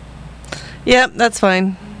 Yep, that's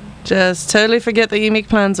fine. Just totally forget that you make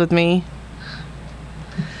plans with me.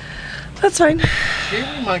 That's fine. She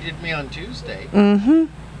reminded me on Tuesday. Mm-hmm.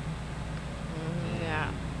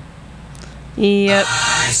 Yeah. Yep.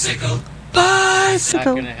 Bicycle.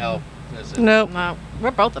 Bicycle. Not gonna help, is it? Nope. No,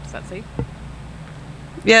 we're both upset. See.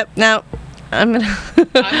 Yep. Now, I'm gonna.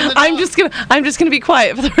 I'm just gonna be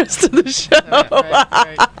quiet for the rest of the show.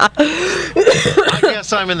 Right. I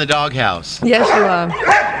guess I'm in the doghouse. Yes, you are.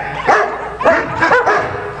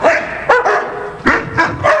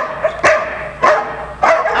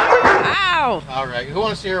 Ow! All right. Who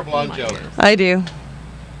wants to hear a blonde joke? I do.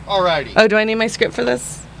 All righty. Oh, do I need my script for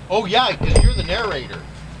this? Oh yeah, because you're the narrator.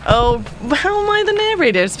 Oh, how am I the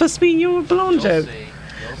narrator? It's supposed to be your blonde joke. See.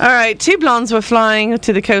 All right, two blondes were flying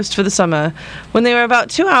to the coast for the summer. When they were about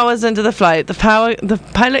 2 hours into the flight, the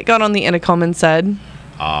pilot got on the intercom and said,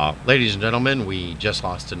 Ladies and gentlemen, we just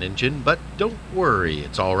lost an engine, but don't worry,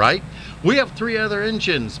 it's all right. We have 3 other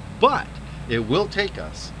engines, but it will take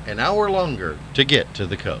us an hour longer to get to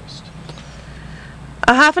the coast.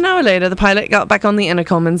 A half an hour later, the pilot got back on the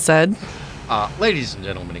intercom and said, Ladies and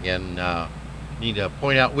gentlemen, again, need to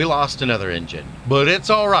point out we lost another engine, but it's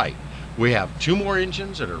all right. We have 2 more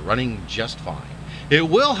engines that are running just fine. It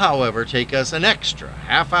will, however, take us an extra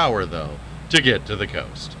half hour, though, to get to the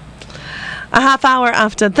coast. A half hour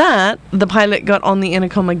after that, the pilot got on the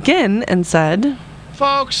intercom again and said,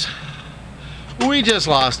 Folks, we just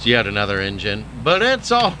lost yet another engine, but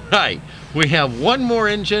it's all right. We have 1 more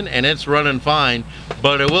engine and it's running fine,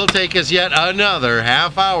 but it will take us yet another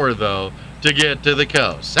half hour, though, to get to the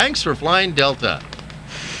coast. Thanks for flying Delta.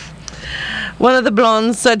 One of the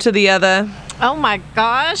blondes said to the other, Oh my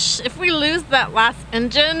gosh, if we lose that last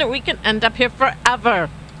engine, we can end up here forever.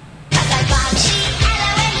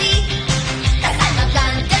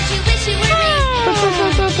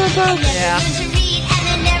 Yeah.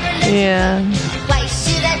 Yeah. Why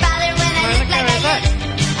should I bother when I look like I look?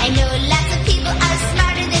 I know lots of people are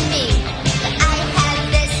smarter than me, but I have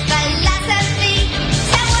this philosophy.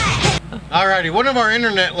 So what? Alrighty, one of our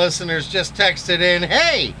internet listeners just texted in,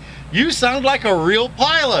 Hey, you sound like a real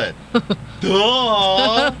pilot.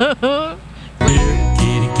 Duh. Go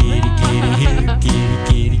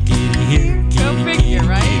figure,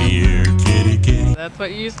 right? That's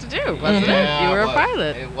what you used to do, wasn't it? You were a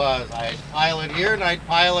pilot. It was. I'd pilot here and I'd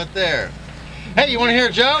pilot there. Hey, you want to hear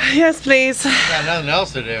a joke? Yes, please. Got nothing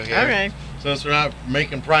else to do here. Okay. Since we're not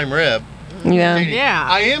making prime rib. Yeah. Yeah.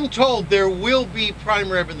 I am told there will be prime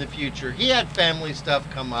rib in the future. He had family stuff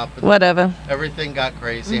come up. And Whatever. Everything got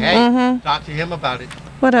crazy. Hey, talk to him about it.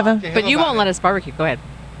 Whatever. But you won't let us barbecue. Go ahead.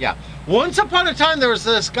 Yeah. Once upon a time, there was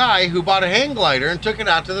this guy who bought a hang glider and took it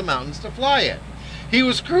out to the mountains to fly it. He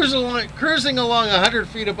was cruising along 100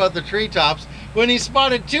 feet above the treetops when he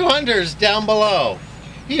spotted 2 hunters down below.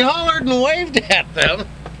 He hollered and waved at them,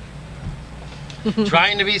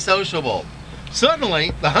 trying to be sociable.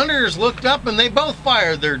 Suddenly, the hunters looked up and they both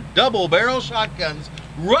fired their double-barrel shotguns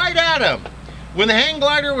right at him. When the hang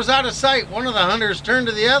glider was out of sight, one of the hunters turned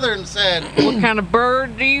to the other and said, What kind of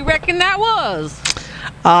bird do you reckon that was?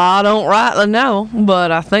 I don't rightly know,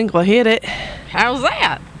 but I think we hit it. How's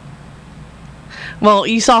that? Well,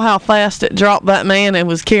 you saw how fast it dropped that man it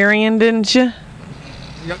was carrying, didn't you?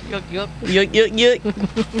 Yuck, yuck, yuck. Yuck, yuck, yuck.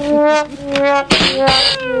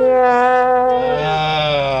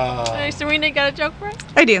 Hey, Serena, got a joke for us?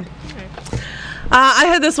 I do. I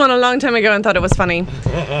heard this one a long time ago and thought it was funny.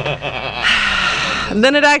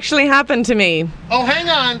 Then it actually happened to me. Oh, hang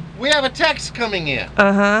on. We have a text coming in.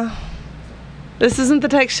 Uh-huh. This isn't the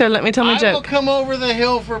text show. Let me tell my I will joke. come over the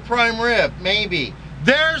hill for prime rib. Maybe.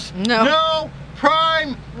 There's no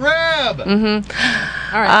prime rib.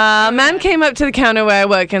 Mm-hmm. All right. A man came up to the counter where I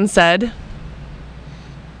work and said,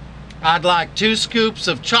 I'd like 2 scoops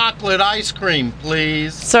of chocolate ice cream,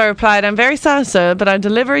 please. So I replied, I'm very sorry, sir, but our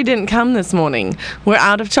delivery didn't come this morning. We're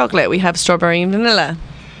out of chocolate. We have strawberry and vanilla.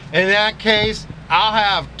 In that case, I'll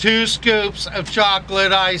have 2 scoops of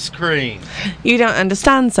chocolate ice cream. You don't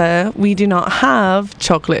understand, sir. We do not have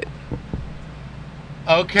chocolate.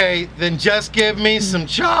 Okay, then just give me some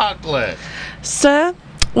chocolate. Sir,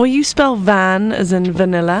 will you spell van as in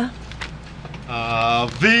vanilla?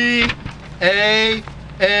 V-A-N.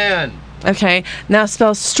 Okay, now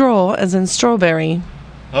spell straw as in strawberry.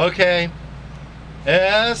 Okay.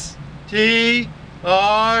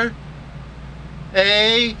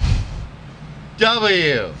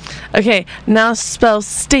 S-T-R-A-W. Okay, now spell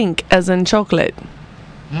stink as in chocolate.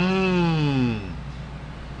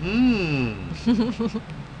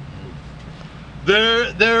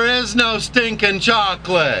 There is no stinking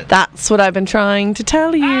chocolate. That's what I've been trying to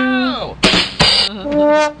tell you. Ow! I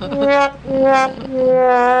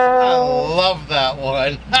love that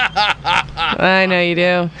one. I know you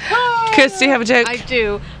do. Chris, do you have a joke? I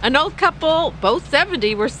do. An old couple, both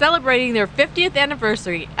 70, were celebrating their 50th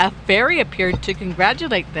anniversary. A fairy appeared to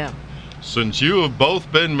congratulate them. Since you have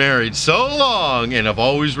both been married so long and have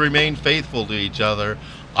always remained faithful to each other,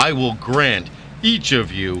 I will grant each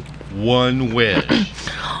of you 1 wish.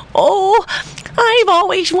 Oh, I've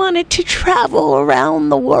always wanted to travel around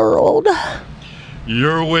the world.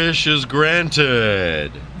 Your wish is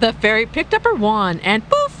granted. The fairy picked up her wand and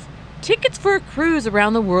poof! Tickets for a cruise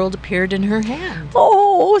around the world appeared in her hand.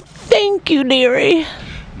 Oh, thank you, dearie.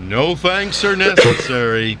 No thanks are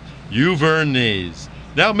necessary. You've earned these.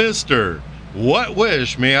 Now, mister, what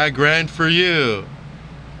wish may I grant for you?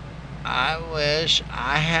 I wish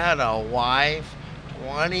I had a wife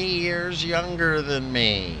 20 years younger than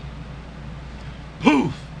me.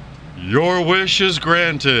 Poof! Your wish is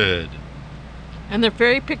granted. And the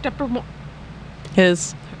fairy picked up her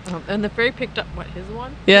His. and the fairy picked up what, his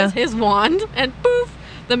wand? Yeah. His wand, and poof,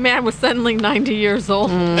 the man was suddenly 90 years old.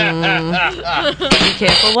 Be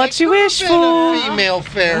careful what you wish for. Female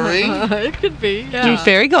fairy. It could be. Yeah.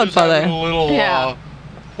 Fairy godfather. A little Yeah.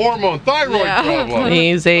 hormone thyroid problem.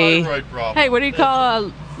 Easy. Thyroid problem. Hey, what do you call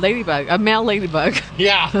a ladybug? A male ladybug.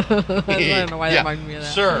 Yeah. I don't know why that Yeah. reminded me of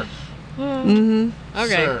that. Sir.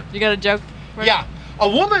 Okay. Sir. You got a joke? for Yeah. A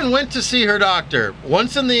woman went to see her doctor.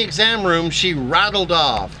 Once in the exam room, she rattled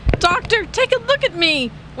off. Doctor, take a look at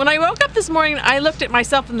me. When I woke up this morning, I looked at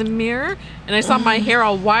myself in the mirror and I saw my hair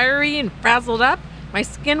all wiry and frazzled up. My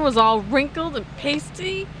skin was all wrinkled and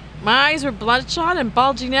pasty. My eyes were bloodshot and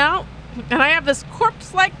bulging out. And I have this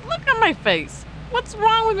corpse-like look on my face. What's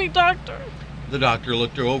wrong with me, doctor? The doctor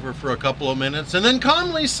looked her over for a couple of minutes and then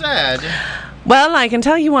calmly said, Well, I can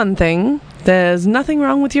tell you one thing. There's nothing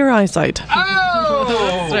wrong with your eyesight.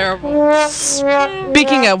 Oh! Terrible.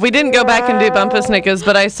 Speaking of, we didn't go back and do bumper Snickers,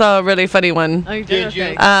 but I saw a really funny one. Oh, you did?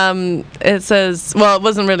 Okay. It says, well, it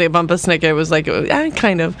wasn't really a bumper Snicker. It was like,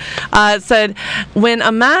 kind of. It said, when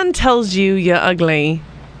a man tells you you're ugly,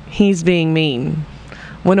 he's being mean.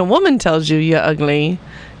 When a woman tells you you're ugly,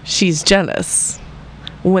 she's jealous.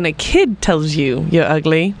 When a kid tells you you're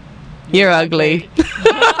ugly, you're ugly.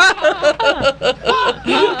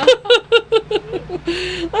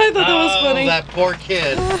 I thought that was funny. That poor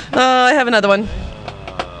kid. I have another one.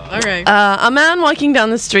 Okay. A man walking down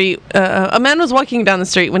the street. A man was walking down the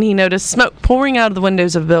street when he noticed smoke pouring out of the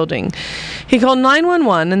windows of a building. He called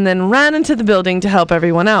 911 and then ran into the building to help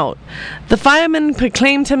everyone out. The firemen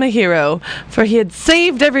proclaimed him a hero, for he had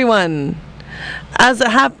saved everyone. As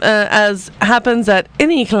happens at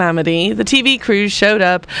any calamity, the TV crews showed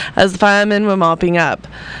up as the firemen were mopping up.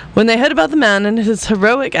 When they heard about the man and his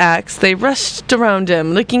heroic acts, they rushed around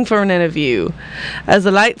him, looking for an interview. As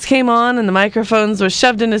the lights came on and the microphones were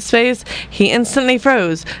shoved in his face, he instantly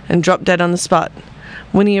froze and dropped dead on the spot.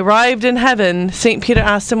 When he arrived in heaven, St. Peter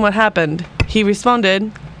asked him what happened. He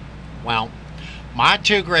responded, Well, my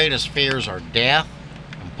two greatest fears are death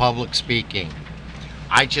and public speaking.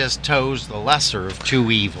 I just chose the lesser of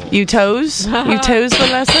two evils. You chose? You chose the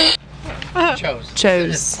lesson? Chose.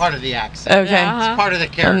 It's part of the accent. Okay. It's part of the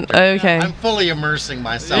character. Okay. I'm fully immersing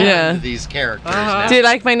myself Yeah. into these characters now. Do you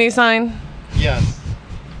like my new sign? Yes.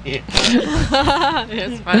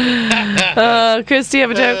 It's funny. Chris, do you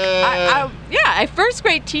have a joke? A first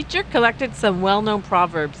grade teacher collected some well-known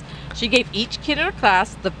proverbs. She gave each kid in her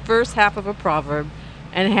class the first half of a proverb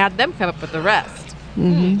and had them come up with the rest.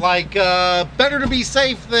 Mm-hmm. Like, better to be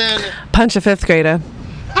safe than... Punch a fifth grader.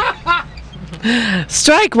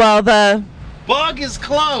 Strike while the bug is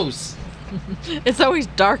close. It's always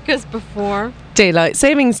darkest before daylight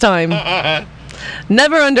savings time.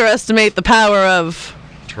 Never underestimate the power of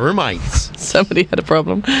termites. Somebody had a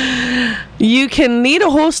problem. You can lead a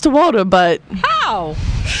horse to water, but how?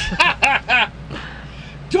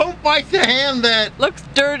 Don't bite the hand that looks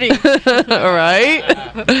dirty. All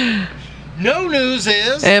right. No news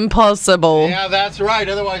is impossible. Yeah, that's right.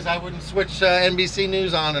 Otherwise, I wouldn't switch NBC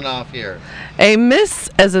News on and off here. A miss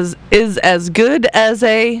is as good as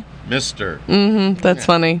a Mister. Mm-hmm. That's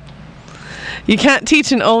funny. You can't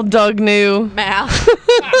teach an old dog new math.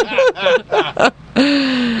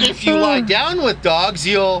 If you lie down with dogs,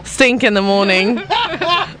 you'll stink in the morning.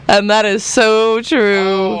 And that is so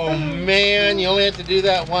true. Oh man, you only have to do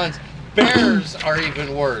that once. Bears are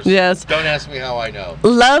even worse. Yes. Don't ask me how I know.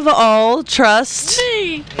 Love all, trust.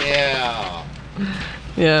 Me. Yeah.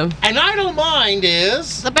 Yeah. And I don't mind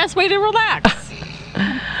is the best way to relax.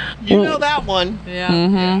 You know that one. Yeah.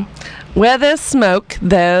 Mm-hmm. Yeah. Where there's smoke,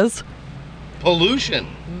 there's pollution.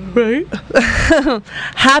 Right.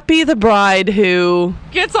 Happy the bride who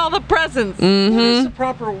gets all the presents. Mm-hmm. What is the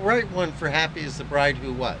proper right one for happy is the bride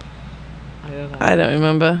who what? I don't know. I don't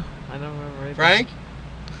remember. I don't remember either. Frank?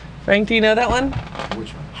 Frank, do you know that one?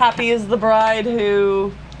 Which one? Happy is the bride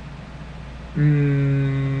who...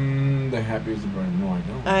 The happy is the bride. No, I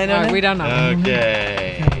don't. I don't know. We don't know.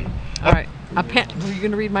 Okay. All right. Were you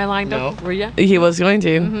going to read my line? No. Were you? He was going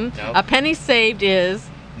to. Mm-hmm. No. A penny saved is...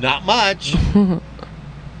 Not much.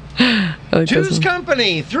 Oh, Two's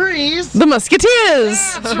company. Three's... The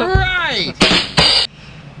Musketeers. That's right.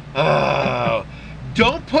 Oh.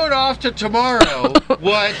 Don't put off to tomorrow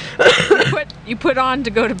what you put on to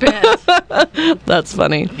go to bed. That's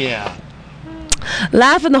funny. Yeah.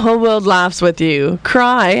 Laugh and the whole world laughs with you.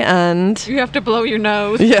 Cry and... You have to blow your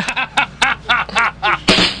nose. Yeah.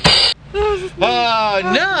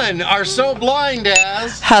 None are so blind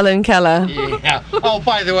as Helen Keller. Yeah. Oh,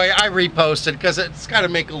 by the way, I reposted because it's got to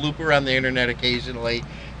make a loop around the internet occasionally.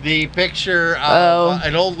 The picture of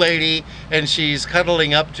an old lady, and she's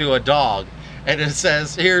cuddling up to a dog. And it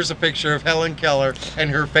says, here's a picture of Helen Keller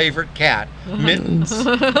and her favorite cat, Mittens.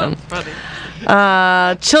 Funny.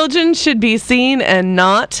 Children should be seen and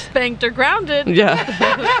not Spanked or grounded.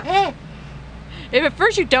 Yeah. If at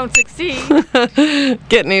first you don't succeed.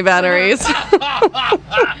 Get knee batteries.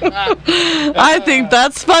 I think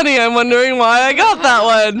that's funny. I'm wondering why I got that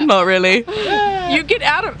one. Not really. You get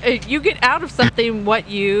out of something what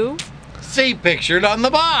you see pictured on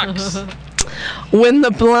the box. When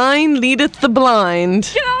the blind leadeth the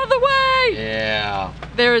blind. Get out of the way. Yeah.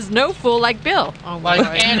 There is no fool like Bill. Oh, like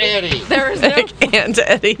Aunt Eddie. There is no like Aunt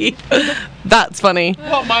Eddie. That's funny.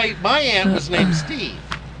 Well, my aunt was named Steve.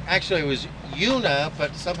 Actually, it was Una,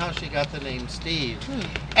 but somehow she got the name Steve.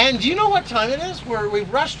 And do you know what time it is?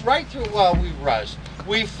 We've rushed right through. Well, we rushed.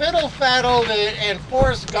 We fiddle-faddled it and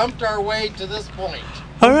Forrest Gumped our way to this point.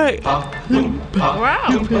 All right. Wow.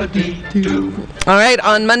 All right,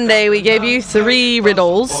 on Monday we gave you 3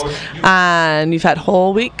 riddles, and you've had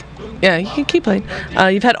whole week. Yeah, you can keep playing.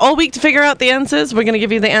 You've had all week to figure out the answers. We're going to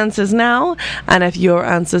give you the answers now, and if your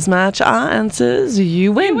answers match our answers,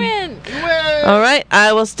 you win. You win. All right,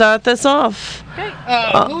 I will start this off. Okay.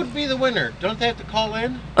 Who would be the winner? Don't they have to call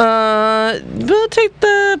in? We'll take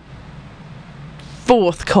the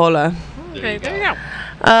 4th caller. Okay, there you go.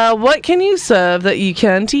 What can you serve that you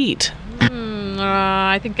can't eat?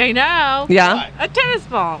 I think I know. Yeah? A tennis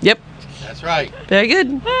ball. Yep. That's right. Very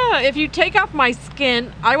good. If you take off my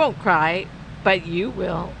skin, I won't cry, but you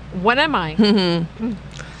will. What am I?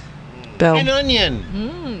 Bill. An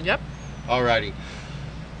onion. Yep. Alrighty.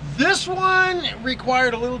 This one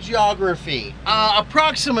required a little geography.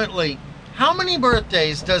 Approximately, how many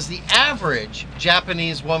birthdays does the average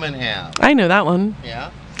Japanese woman have? I know that one.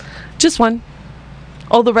 Yeah? Just one.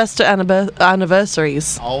 All the rest are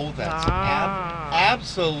anniversaries. Oh, that's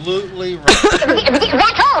absolutely right.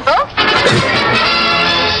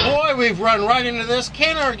 Boy, we've run right into this.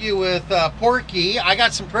 Can't argue with Porky. I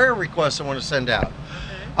got some prayer requests I want to send out.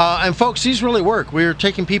 And folks, these really work. We're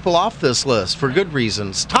taking people off this list for good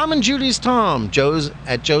reasons. Tom and Judy's Tom, Joe's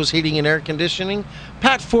at Joe's Heating and Air Conditioning,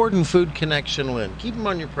 Pat Ford and Food Connection Lynn. Keep them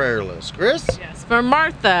on your prayer list. Chris? Yes, for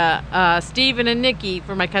Martha, Stephen and Nikki,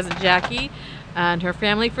 for my cousin Jackie, and her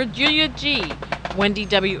family, for Julia G, Wendy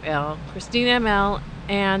WL, Christina ML,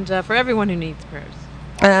 and for everyone who needs prayers.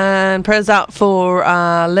 And prayers out for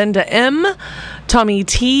Linda M, Tommy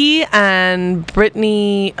T, and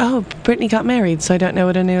Brittany. Oh, Brittany got married, so I don't know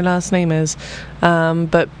what her new last name is.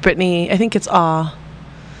 But Brittany, I think it's R.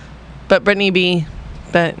 But Brittany B.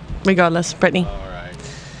 But regardless, Brittany. All right.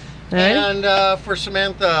 And for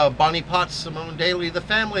Samantha, Bonnie Potts, Simone Daly, the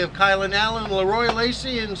family of Kylan Allen, Leroy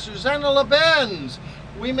Lacey, and Susanna LeBenz.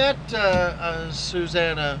 We met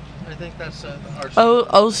Susanna. I think that's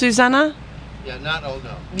our. Susanna? Yeah, not no.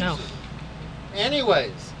 No.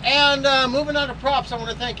 Anyways, and moving on to props, I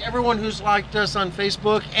want to thank everyone who's liked us on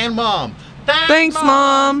Facebook and Mom. Thanks,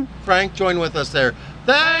 Mom. Frank, join with us there.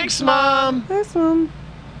 Thanks, Mom. Thanks, Mom.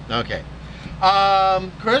 Okay.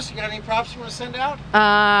 Chris, you got any props you want to send out?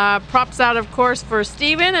 Props out, of course, for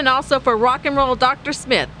Steven and also for Rock and Roll Dr.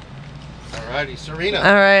 Smith. Alrighty, Serena.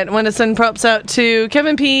 All right, I want to send props out to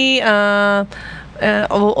Kevin P.,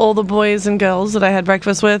 all the boys and girls that I had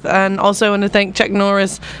breakfast with, and also want to thank Chuck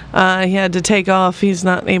Norris. He had to take off. He's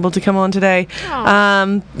not able to come on today.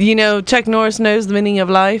 Chuck Norris knows the meaning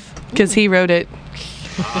of life because he wrote it.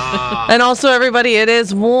 And also, everybody, it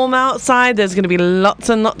is warm outside. There's going to be lots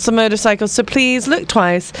and lots of motorcycles, so please look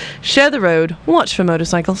twice, share the road, watch for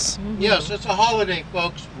motorcycles. Yes, it's a holiday,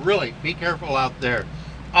 folks. Really, be careful out there.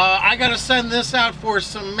 I got to send this out for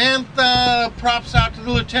Samantha. Props out to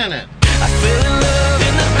the lieutenant. I fell in love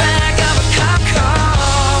in the back of a cop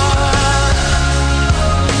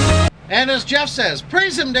car. And as Jeff says,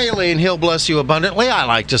 praise him daily and he'll bless you abundantly. I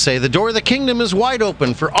like to say the door of the kingdom is wide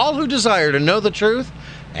open for all who desire to know the truth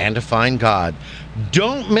and to find God.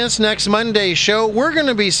 Don't miss next Monday's show. We're going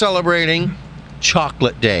to be celebrating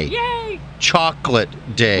Chocolate Day. Yay! Chocolate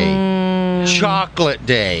Day. Chocolate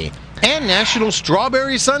Day. And National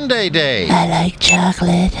Strawberry Sundae Day. I like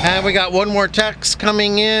chocolate. And we got one more text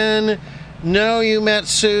coming in. No, you met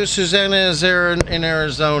Susanna is there in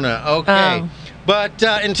Arizona. Okay. But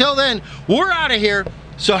until then, we're out of here.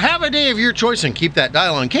 So have a day of your choice and keep that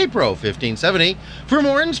dial on KPRO 1570 for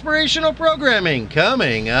more inspirational programming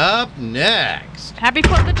coming up next. Happy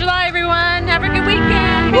 4th of July, everyone. Have a good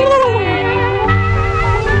weekend.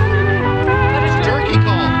 Turkey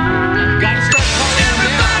call. You gotta start calling them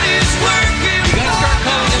down. You gotta start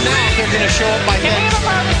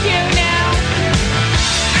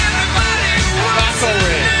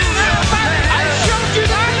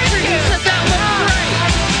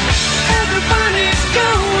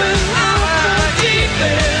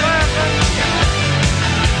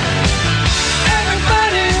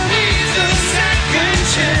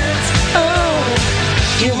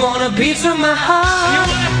piece of my heart. You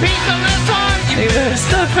want a piece of this heart? You better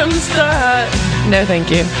start from the start. No, thank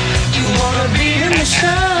you. You wanna be in the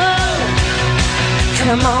show?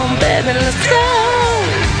 Come on, baby, let's go.